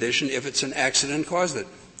only a condition if it's an accident caused it.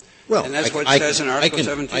 Well, and that's what it says in Article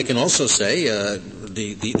 17. I can also say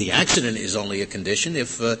the accident is only a condition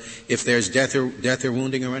if there's death or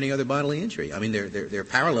wounding or any other bodily injury. I mean, they're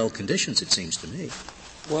parallel conditions, it seems to me.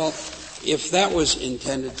 Well, if that was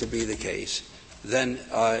intended to be the case, then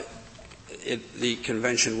the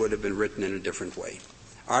convention would have been written in a different way.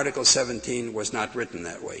 Article 17 was not written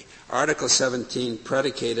that way. Article 17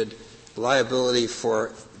 predicated liability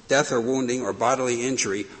for death or wounding or bodily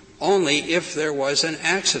injury only if there was an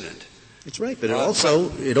accident. That's right, but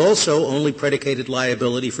it also only predicated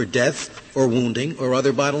liability for death or wounding or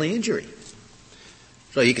other bodily injury.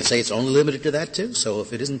 So you can say it's only limited to that too. So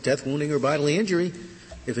if it isn't death, wounding, or bodily injury,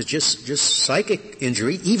 if it's just psychic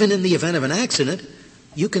injury, even in the event of an accident,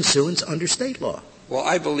 you can sue under state law. Well,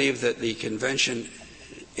 I believe that the convention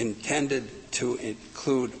intended to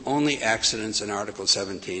include only accidents in Article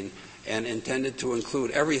 17 and intended to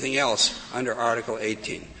include everything else under Article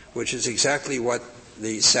 18, which is exactly what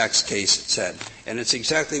the Sachs case said. And it's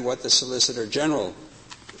exactly what the Solicitor General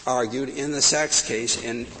argued in the Sachs case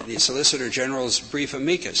in the Solicitor General's brief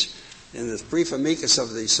amicus. In the brief amicus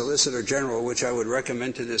of the Solicitor General, which I would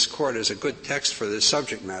recommend to this Court as a good text for this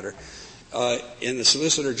subject matter, in the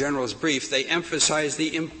Solicitor General's brief, they emphasize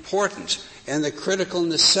the importance and the critical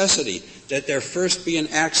necessity that there first be an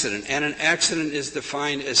accident. And an accident is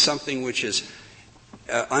defined as something which is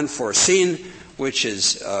unforeseen, which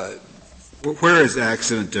is... Where is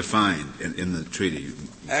accident defined in the treaty?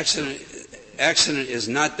 Accident is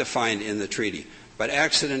not defined in the treaty, but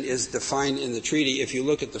accident is defined in the treaty if you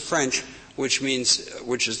look at the French, which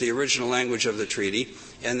is the original language of the treaty,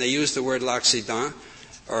 and they use the word l'accident,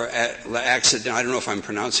 or l'accident. I don't know if I'm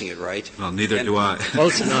pronouncing it right. Well, neither do I.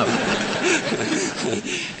 Close enough.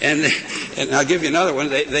 and I'll give you another one.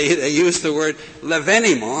 They use the word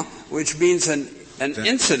l'événement, which means an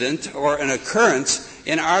incident or an occurrence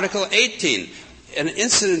in Article 18. An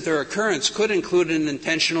incident or occurrence could include an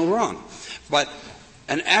intentional wrong, but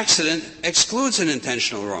an accident excludes an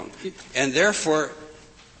intentional wrong, and therefore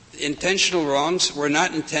intentional wrongs were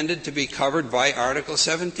not intended to be covered by Article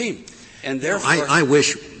 17. And therefore, I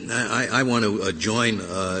want to join.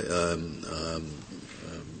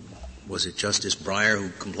 Was it Justice Breyer who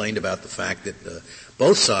complained about the fact that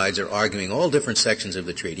both sides are arguing all different sections of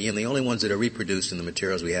the treaty, and the only ones that are reproduced in the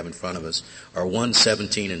materials we have in front of us are 1,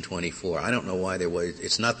 17, and 24. I don't know why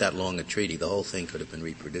it's not that long a treaty. The whole thing could have been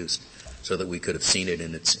reproduced so that we could have seen it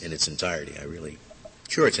in its entirety.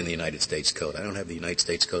 Sure, it's in the United States Code. I don't have the United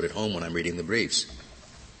States Code at home when I'm reading the briefs.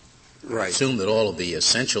 Right. I assume that all of the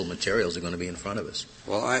essential materials are going to be in front of us.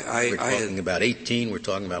 Well, we're talking about 18. We're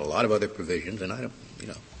talking about a lot of other provisions, and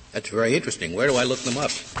that's very interesting. Where do I look them up?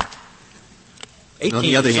 18 on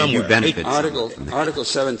the other hand, you benefit. Article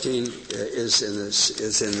 17 is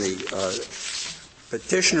in the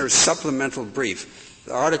petitioner's supplemental brief.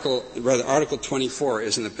 Article 24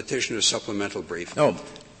 is in the petitioner's supplemental brief. No.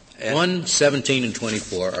 1, 17, and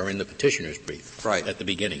 24 are in the petitioner's brief. Right. At the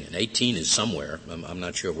beginning. And 18 is somewhere. I'm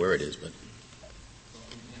not sure where it is, but.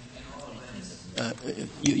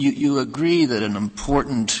 You agree that an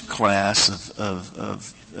important class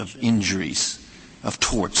of injuries, of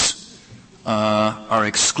torts, are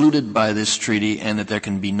excluded by this treaty and that there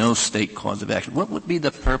can be no state cause of action. What would be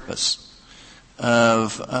the purpose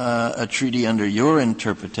of a treaty under your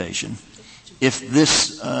interpretation if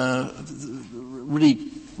this really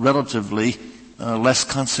relatively less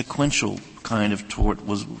consequential kind of tort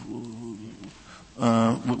was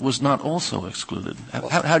not also excluded?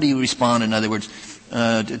 How do you respond, in other words,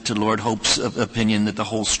 to Lord Hope's opinion that the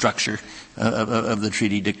whole structure of the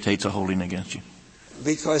treaty dictates a holding against you?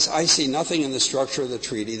 Because I see nothing in the structure of the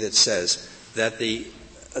treaty that says that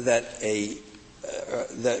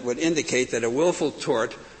that would indicate that a willful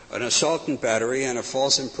tort, an assault and battery, and a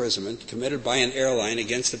false imprisonment committed by an airline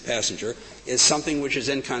against a passenger is something which is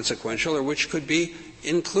inconsequential or which could be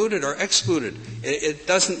included or excluded. It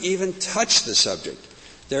doesn't even touch the subject.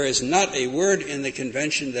 There is not a word in the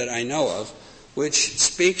convention that I know of which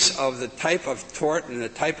speaks of the type of tort and the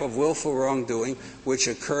type of willful wrongdoing which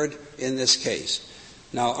occurred in this case.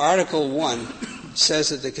 Now, Article 1 says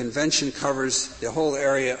that the convention covers the whole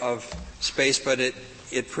area of space, but it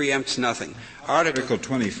preempts nothing. Article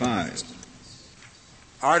 25.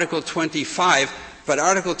 Article 25, but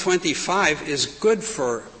Article 25 is good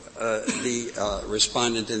for the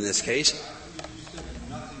respondent in this case.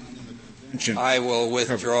 I will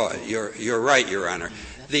withdraw. You're right, Your Honor.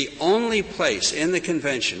 The only place in the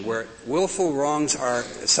convention where willful wrongs are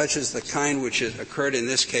such as the kind which has occurred in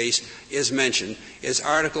this case is mentioned is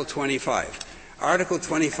Article 25. Article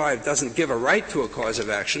 25 doesn't give a right to a cause of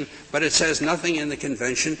action, but it says nothing in the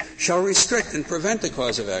Convention shall restrict and prevent a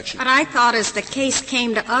cause of action. But I thought as the case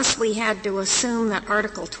came to us, we had to assume that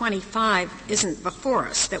Article 25 isn't before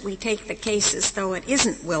us, that we take the case as though it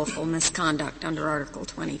isn't willful misconduct under Article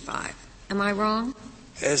 25. Am I wrong?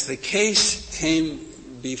 As the case came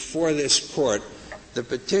before this Court, the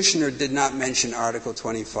petitioner did not mention Article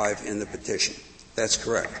 25 in the petition. That's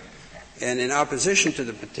correct. And in opposition to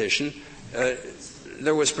the petition,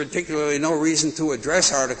 there was particularly no reason to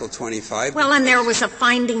address Article 25. Well, and there was a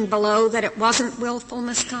finding below that it wasn't willful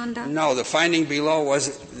misconduct? No, the finding below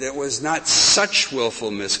was that it was not such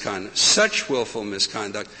willful misconduct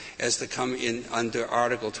as to come in under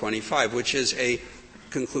Article 25, which is a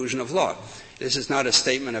conclusion of law. This is not a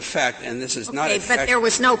statement of fact, and this is not a fact. But there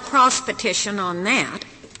was no cross-petition on that.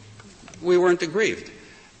 We weren't aggrieved.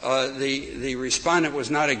 The respondent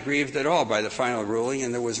was not aggrieved at all by the final ruling,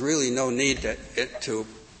 and there was really no need to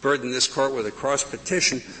burden this Court with a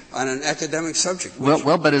cross-petition on an academic subject.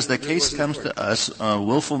 Well, but as the case comes to us,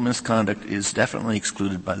 willful misconduct is definitely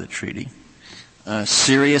excluded by the treaty.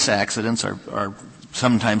 Serious accidents are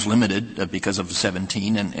sometimes limited because of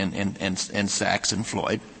 17 and Sachs and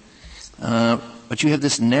Floyd. But you have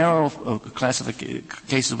this narrow classification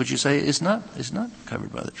cases which you say is not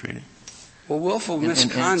covered by the treaty. Well, willful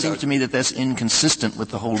misconduct. And it seems to me that that's inconsistent with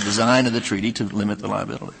the whole design of the treaty to limit the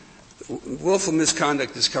liability. Willful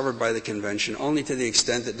misconduct is covered by the Convention only to the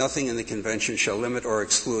extent that nothing in the Convention shall limit or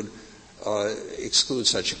exclude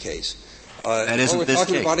such a case. That isn't we're this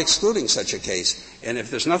talking case. about excluding such a case. And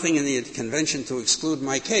if there's nothing in the Convention to exclude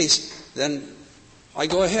my case, then I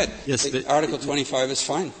go ahead. Yes, but Article 25 is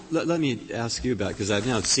fine. Let me ask you about, because I've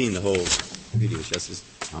now seen the whole treaty, which Justice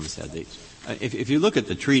Thomas had. If you look at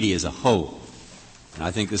the treaty as a whole, and I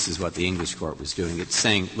think this is what the English court was doing, it's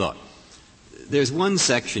saying, look, there's one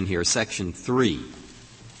section here, Section 3,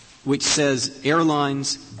 which says,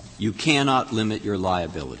 airlines, you cannot limit your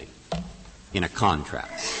liability in a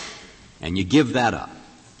contract. And you give that up.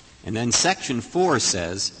 And then Section 4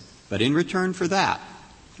 says, but in return for that,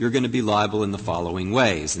 you're going to be liable in the following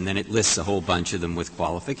ways. And then it lists a whole bunch of them with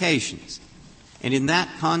qualifications. And in that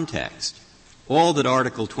context, all that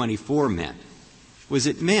Article 24 meant was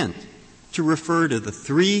it meant to refer to the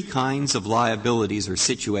three kinds of liabilities or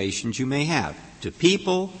situations you may have, to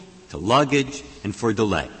people, to luggage, and for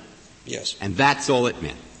delay. Yes. And that's all it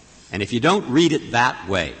meant. And if you don't read it that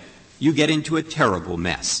way, you get into a terrible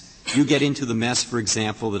mess. You get into the mess, for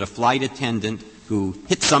example, that a flight attendant who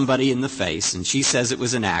hit somebody in the face, and she says it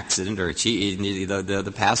was an accident, or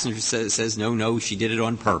the passenger says no, she did it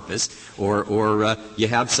on purpose, or you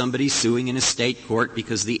have somebody suing in a state court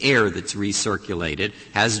because the air that's recirculated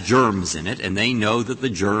has germs in it, and they know that the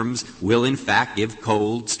germs will in fact give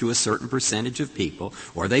colds to a certain percentage of people,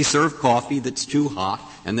 or they serve coffee that's too hot,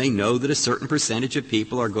 and they know that a certain percentage of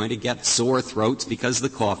people are going to get sore throats because the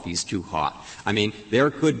coffee's too hot. I mean,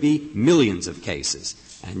 there could be millions of cases.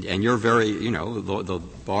 And you're very, the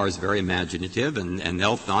bar is very imaginative, and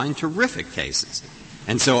they'll find terrific cases.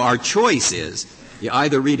 And so our choice is, you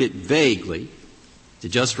either read it vaguely, to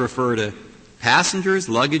just refer to passengers,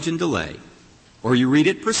 luggage, and delay, or you read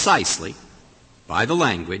it precisely, by the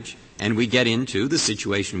language, and we get into the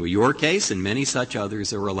situation where your case and many such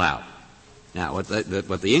others are allowed. Now, what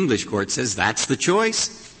the English court says, that's the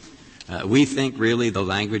choice. We think really the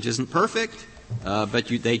language isn't perfect. But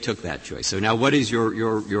they took that choice. So now what is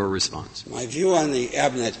your response? My view on the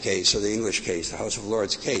Abnett case, or the English case, the House of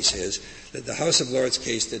Lords case, is that the House of Lords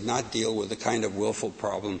case did not deal with the kind of willful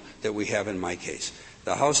problem that we have in my case.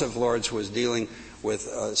 The House of Lords was dealing with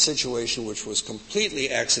a situation which was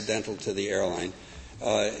completely accidental to the airline,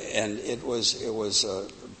 and it was a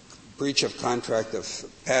breach of contract of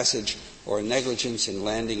passage or negligence in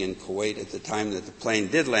landing in Kuwait at the time that the plane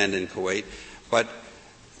did land in Kuwait, but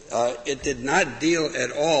it did not deal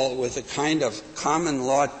at all with the kind of common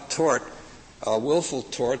law tort, willful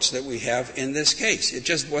torts that we have in this case. It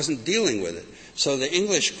just wasn't dealing with it. So the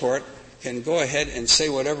English court can go ahead and say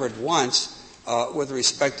whatever it wants with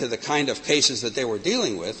respect to the kind of cases that they were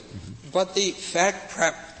dealing with, but the fact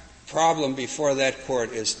problem before that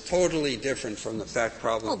court is totally different from the fact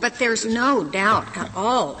problem. Oh, but there's no doubt at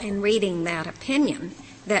all in reading that opinion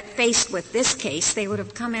that faced with this case, they would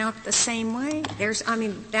have come out the same way.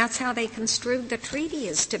 That's how they construed the treaty,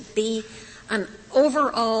 is to be an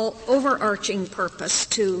overarching purpose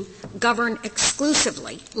to govern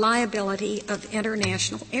exclusively liability of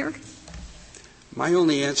international air. My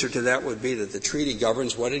only answer to that would be that the treaty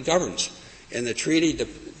governs what it governs. And the treaty,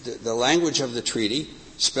 the language of the treaty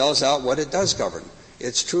spells out what it does govern.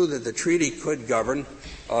 It's true that the treaty could govern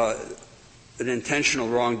an intentional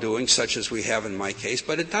wrongdoing such as we have in my case,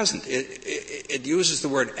 but it doesn't. It uses the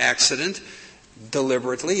word accident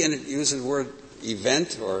deliberately, and it uses the word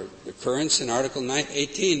event or occurrence in Article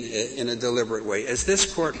 18 in a deliberate way. As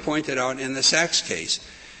this Court pointed out in the Sachs case,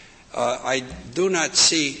 I do not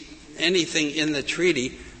see anything in the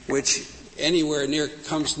treaty which anywhere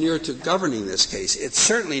comes near to governing this case. It's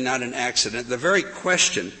certainly not an accident. The very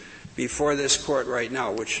question before this Court right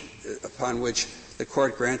now, upon which the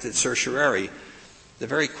Court granted certiorari, the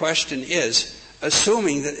very question is,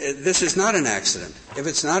 assuming that this is not an accident. If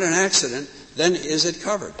it's not an accident, then is it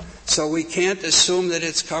covered? So we can't assume that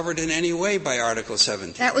it's covered in any way by Article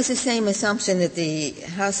 17. That was the same assumption that the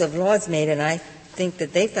House of Lords made, and I think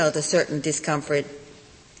that they felt a certain discomfort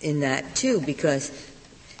in that, too, because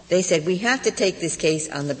they said we have to take this case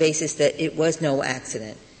on the basis that it was no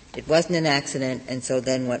accident. It wasn't an accident, and so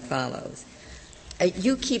then what follows?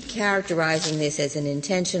 You keep characterizing this as an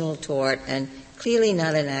intentional tort and clearly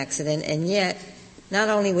not an accident, and yet not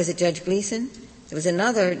only was it Judge Gleason, there was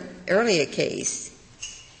another earlier case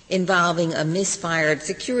involving a misfired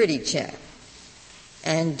security check.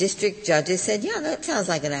 And district judges said, yeah, that sounds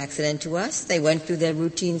like an accident to us. They went through their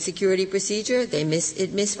routine security procedure.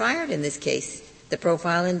 It misfired in this case. The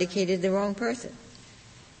profile indicated the wrong person.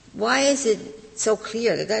 Why is it so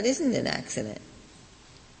clear that that isn't an accident?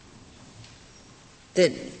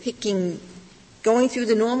 That going through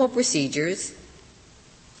the normal procedures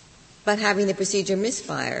but having the procedure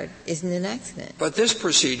misfired isn't an accident. But this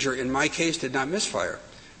procedure in my case did not misfire.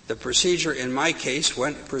 The procedure in my case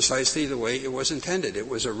went precisely the way it was intended. It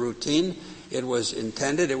was a routine. It was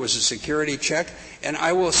intended. It was a security check. And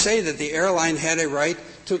I will say that the airline had a right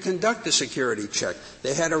to conduct a security check.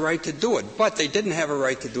 They had a right to do it. But they didn't have a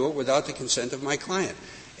right to do it without the consent of my client.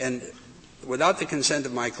 And without the consent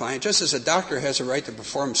of my client, just as a doctor has a right to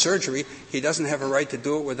perform surgery, he doesn't have a right to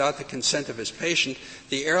do it without the consent of his patient.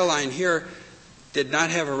 The airline here did not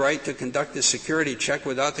have a right to conduct a security check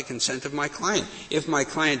without the consent of my client. If my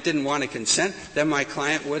client didn't want to consent, then my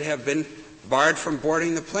client would have been barred from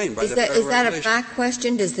boarding the plane by the federal regulation. Is that a fact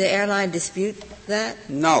question? Does the airline dispute that?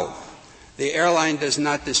 No. The airline does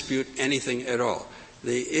not dispute anything at all.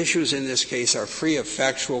 The issues in this case are free of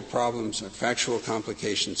factual problems or factual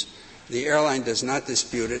complications. The airline does not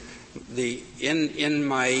dispute it.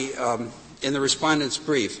 In the respondent's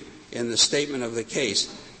brief, in the statement of the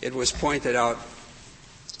case, it was pointed out.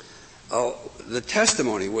 The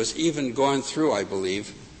testimony was even gone through, I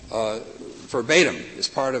believe, verbatim as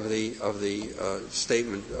part of the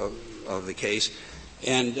statement of the case,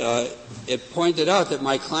 and it pointed out that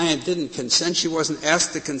my client didn't consent. She wasn't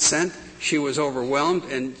asked to consent. She was overwhelmed,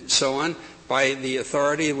 and so on, by the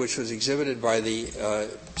authority which was exhibited by the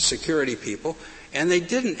security people, and they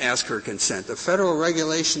didn't ask her consent. The federal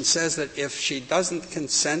regulation says that if she doesn't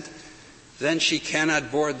consent, then she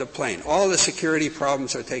cannot board the plane. All the security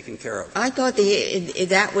problems are taken care of. I thought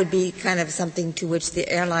that would be kind of something to which the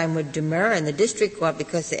airline would demur in the district court,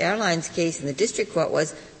 because the airline's case in the district court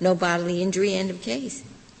was no bodily injury, end of case.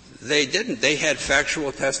 They didn't. They had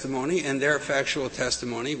factual testimony, and their factual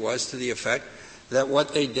testimony was to the effect that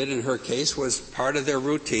what they did in her case was part of their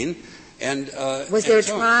routine. And was there a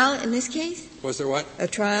trial in this case? Was there what? A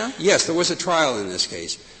trial? Yes, there was a trial in this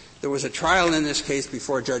case. There was a trial in this case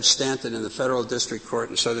before Judge Stanton in the Federal District Court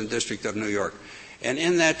in the Southern District of New York. And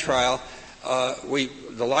in that trial,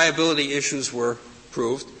 the liability issues were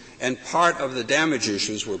proved, and part of the damage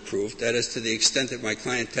issues were proved. That is, to the extent that my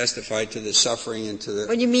client testified to the suffering and to the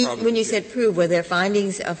When you said proved, were there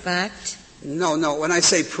findings of fact? No. When I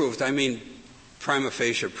say proved, I mean prima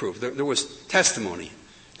facie proof. There was testimony.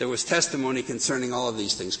 There was testimony concerning all of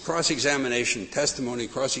these things. Cross-examination, testimony,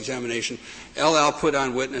 cross-examination. LL put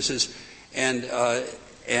on witnesses, and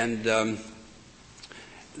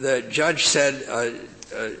the judge said,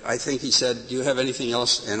 I think he said, do you have anything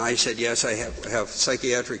else? And I said, yes, I have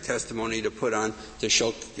psychiatric testimony to put on to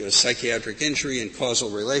show psychiatric injury and causal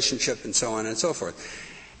relationship and so on and so forth.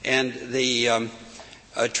 And the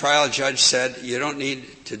trial judge said, you don't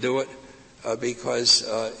need to do it because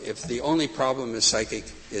if the only problem is psychic,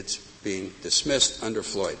 it's being dismissed under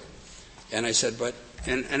Floyd. And I said,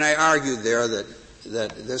 and I argued there that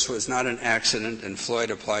this was not an accident and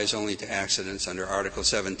Floyd applies only to accidents under Article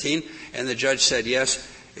 17. And the judge said, yes,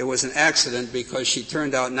 it was an accident because she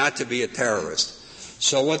turned out not to be a terrorist.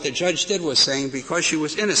 So what the judge did was saying because she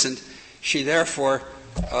was innocent, she therefore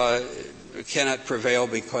cannot prevail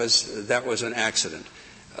because that was an accident,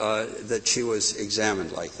 that she was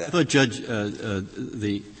examined like that. I thought, Judge,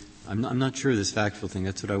 I'm not sure of this factual thing.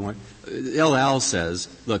 That's what I want. LL says,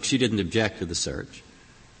 look, she didn't object to the search,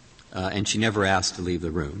 and she never asked to leave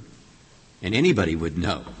the room. And anybody would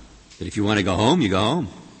know But if you want to go home, you go home.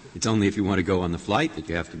 It's only if you want to go on the flight that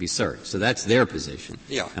you have to be searched. So that's their position.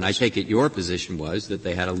 Yeah. And I take it your position was that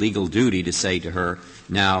they had a legal duty to say to her,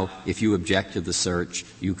 now, if you object to the search,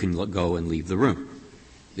 you can go and leave the room.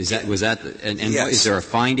 Yes. Is there a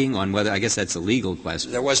finding on whether, I guess that's a legal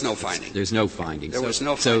question. There was no finding. There's no finding. There was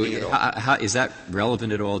no finding at all. How, is that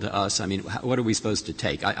relevant at all to us? I mean, what are we supposed to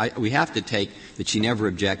take? We have to take that she never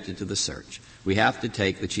objected to the search. We have to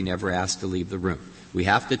take that she never asked to leave the room. We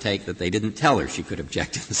have to take that they didn't tell her she could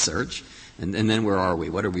object to the search. And then where are we?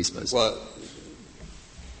 What are we supposed to do? Well,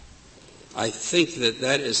 I think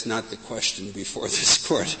that is not the question before this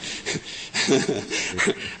Court.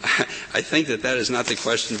 I think that is not the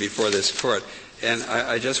question before this Court. And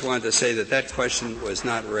I just wanted to say that question was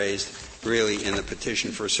not raised really in the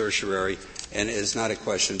petition for certiorari and is not a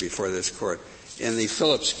question before this Court. In the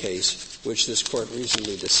Phillips case, which this Court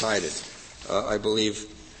recently decided, I believe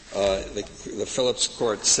the Phillips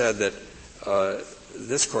Court said that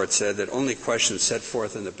this Court said that only questions set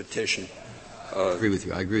forth in the petition I agree with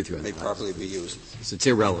you. May properly be used. So it's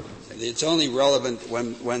irrelevant. It's only relevant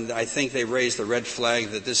when I think they raise the red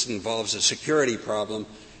flag that this involves a security problem,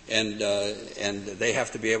 and they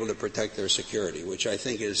have to be able to protect their security, which I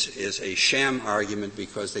think is a sham argument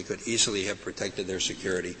because they could easily have protected their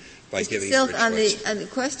security by giving Silk, on the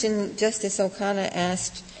question Justice O'Connor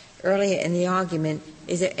asked earlier in the argument,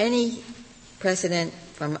 is there any precedent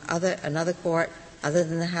from another court other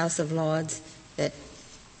than the House of Lords that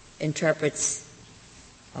interprets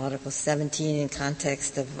Article 17 in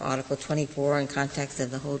context of Article 24 in context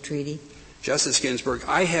of the whole treaty? Justice Ginsburg,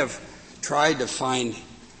 I have tried to find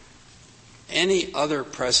any other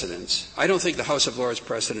precedents. I don't think the House of Lords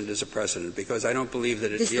precedent is a precedent because I don't believe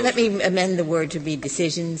that it deals. Let me amend the word to be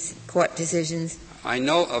decisions, court decisions. I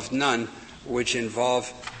know of none which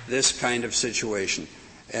involve this kind of situation,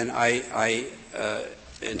 and I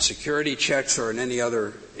in security checks or in any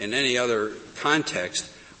other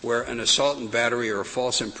context where an assault and battery or a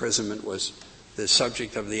false imprisonment was the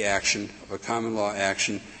subject of the action, of a common law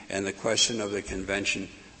action, and the question of the convention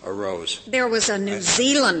arose. There was a New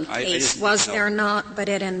Zealand case, was there not, but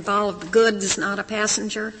it involved goods, not a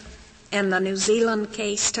passenger? And the New Zealand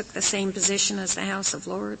case took the same position as the House of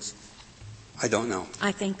Lords? I don't know.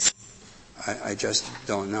 I think so. I just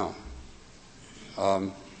don't know.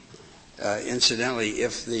 Incidentally,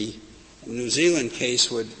 if the New Zealand case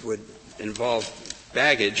would involve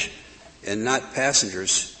baggage and not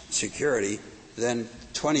passengers' security, then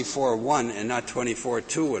 24.1 and not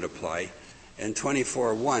 24.2 would apply, and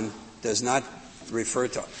 24.1 does not refer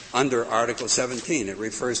to under Article 17. It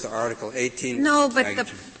refers to Article 18. No, but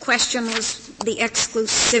baggage. The question was the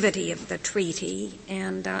exclusivity of the treaty,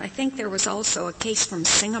 and I think there was also a case from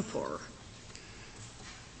Singapore.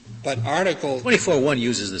 But Article 24.1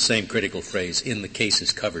 uses the same critical phrase, in the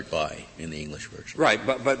cases covered by, in the English version. Right,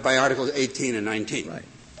 but by Articles 18 and 19. Right.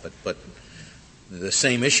 But the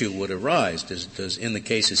same issue would arise. Does in the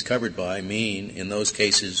cases covered by mean in those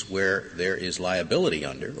cases where there is liability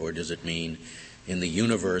under, or does it mean in the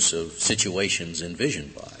universe of situations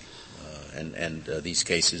envisioned by? And these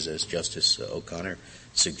cases, as Justice O'Connor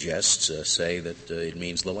suggests, say that it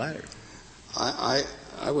means the latter. I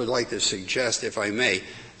would like to suggest, if I may,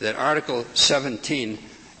 that Article 17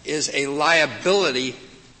 is a liability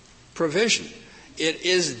provision. It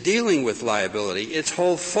is dealing with liability. Its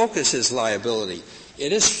whole focus is liability.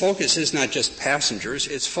 Its focus is not just passengers.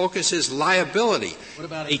 Its focus is liability. What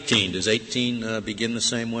about 18? Does 18 begin the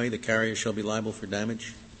same way? The carrier shall be liable for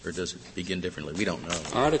damage? Or does it begin differently? We don't know.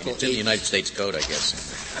 It's in the United States Code, I guess.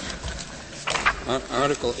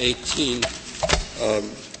 Article 18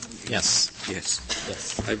 Yes.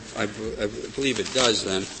 I believe it does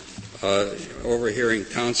then. Overhearing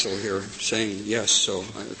counsel here saying yes, so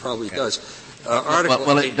it probably does.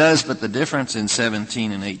 Well, it does, but the difference in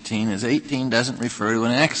 17 and 18 is 18 doesn't refer to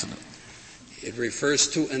an accident. It refers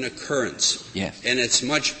to an occurrence. Yes. And it's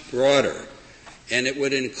much broader. And it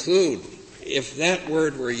would include, if that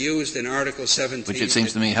word were used in Article 17... Which it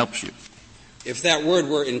seems to me helps you. If that word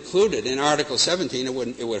were included in Article 17,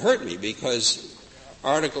 it would hurt me because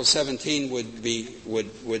Article 17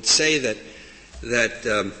 would say that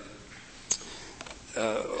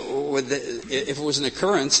if it was an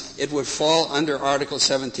occurrence, it would fall under Article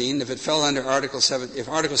 17. If it fell under Article 17, if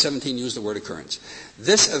Article 17 used the word occurrence,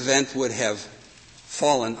 this event would have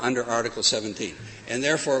fallen under Article 17, and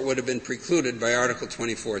therefore it would have been precluded by Article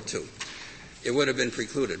 24.2. It would have been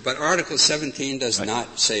precluded. But Article 17 does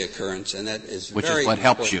not say occurrence, and that is Which very is what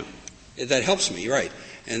important. Helps you. That helps me, right.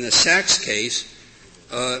 And the Sachs case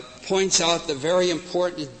points out the very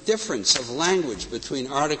important difference of language between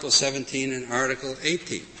Article 17 and Article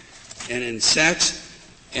 18. And in Sachs,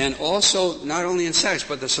 And also, not only in Sachs,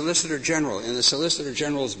 but the Solicitor General, in the Solicitor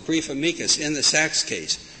General's brief amicus in the Sachs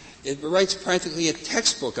case, it writes practically a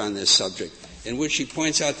textbook on this subject, in which he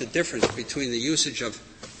points out the difference between the usage of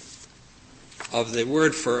the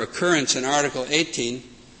word for occurrence in Article 18,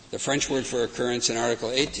 the French word for occurrence in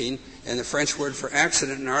Article 18, and the French word for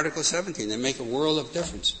accident in Article 17. They make a world of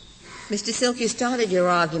difference. Mr. Silk, you started your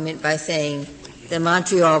argument by saying the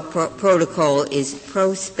Montreal Protocol is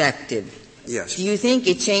prospective. Yes. Do you think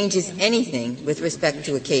it changes anything with respect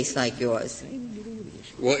to a case like yours?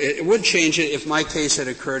 Well, it would change it if my case had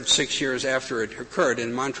occurred 6 years after it occurred,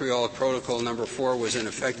 and Montreal Protocol number 4 was in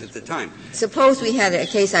effect at the time. Suppose we had a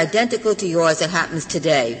case identical to yours that happens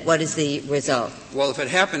today. What is the result? Well, if it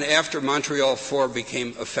happened after Montreal 4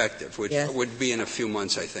 became effective, which would be in a few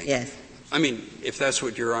months, I think. Yes. I mean, if that's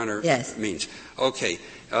what Your Honor means. Okay.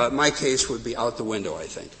 My case would be out the window, I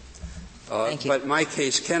think. Thank you. But my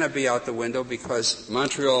case cannot be out the window because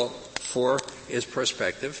Montreal 4 is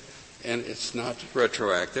prospective and it's not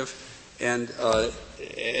retroactive, and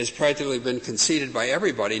has practically been conceded by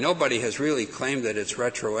everybody. Nobody has really claimed that it's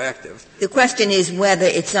retroactive. The question is whether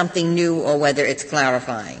it's something new or whether it's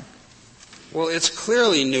clarifying. Well, it's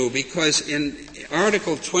clearly new because in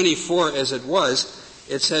Article 24, as it was,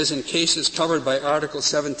 it says in cases covered by Article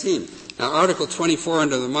 17. Now, Article 24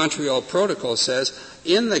 under the Montreal Protocol says,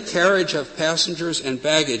 in the carriage of passengers and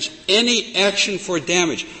baggage, any action for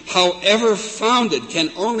damage, however founded,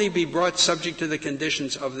 can only be brought subject to the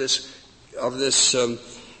conditions of this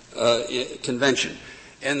convention.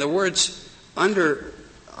 And the words under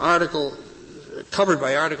Article covered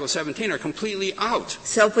by Article 17 are completely out.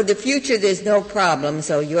 So for the future, there's no problem.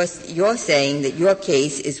 So you're saying that your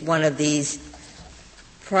case is one of these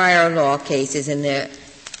prior law cases, and there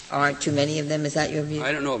aren't too many of them. Is that your view?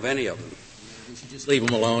 I don't know of any of them. You should just leave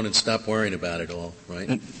them alone and stop worrying about it all,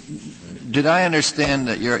 right? Did I understand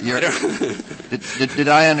that did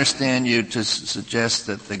I understand you to suggest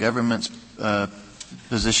that the government's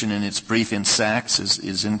position in its brief in Sachs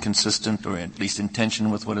is inconsistent, or at least in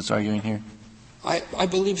tension with what it's arguing here? I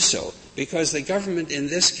believe so, because the government in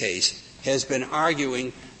this case has been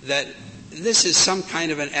arguing that this is some kind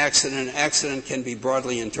of an accident. An accident can be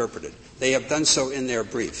broadly interpreted. They have done so in their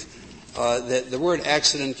brief. The word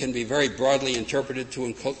accident can be very broadly interpreted to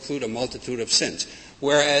include a multitude of sins.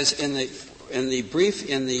 Whereas in the brief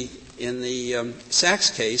in the Sachs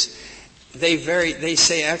case, they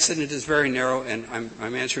say accident is very narrow, and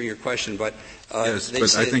I'm answering your question, but yes,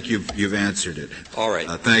 but I think you've answered it. All right.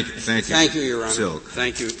 Thank you. Thank you, Your Honor. Silk.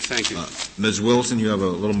 Thank you. Ms. Wilson, you have a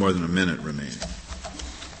little more than a minute remaining.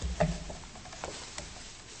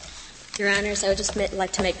 Your Honors, I would just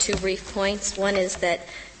like to make two brief points. One is that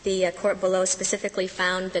the court below specifically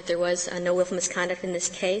found that there was no willful misconduct in this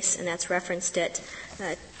case, and that's referenced at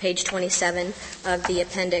page 27 of the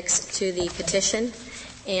appendix to the petition,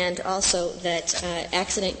 and also that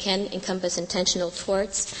accident can encompass intentional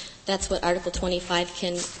torts. That's what Article 25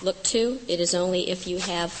 can look to. It is only if you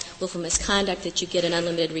have willful misconduct that you get an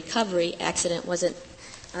unlimited recovery. Accident wasn't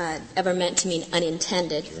ever meant to mean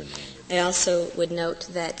unintended. I also would note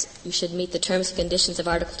that you should meet the terms and conditions of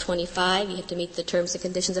Article 25. You have to meet the terms and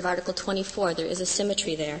conditions of Article 24. There is a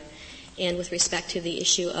symmetry there. And with respect to the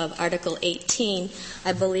issue of Article 18,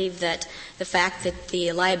 I believe that the fact that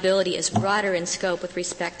the liability is broader in scope with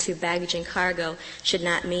respect to baggage and cargo should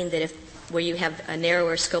not mean that where you have a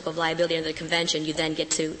narrower scope of liability under the Convention, you then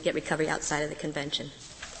get recovery outside of the Convention.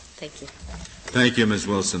 Thank you. Thank you, Ms.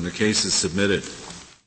 Wilson. The case is submitted.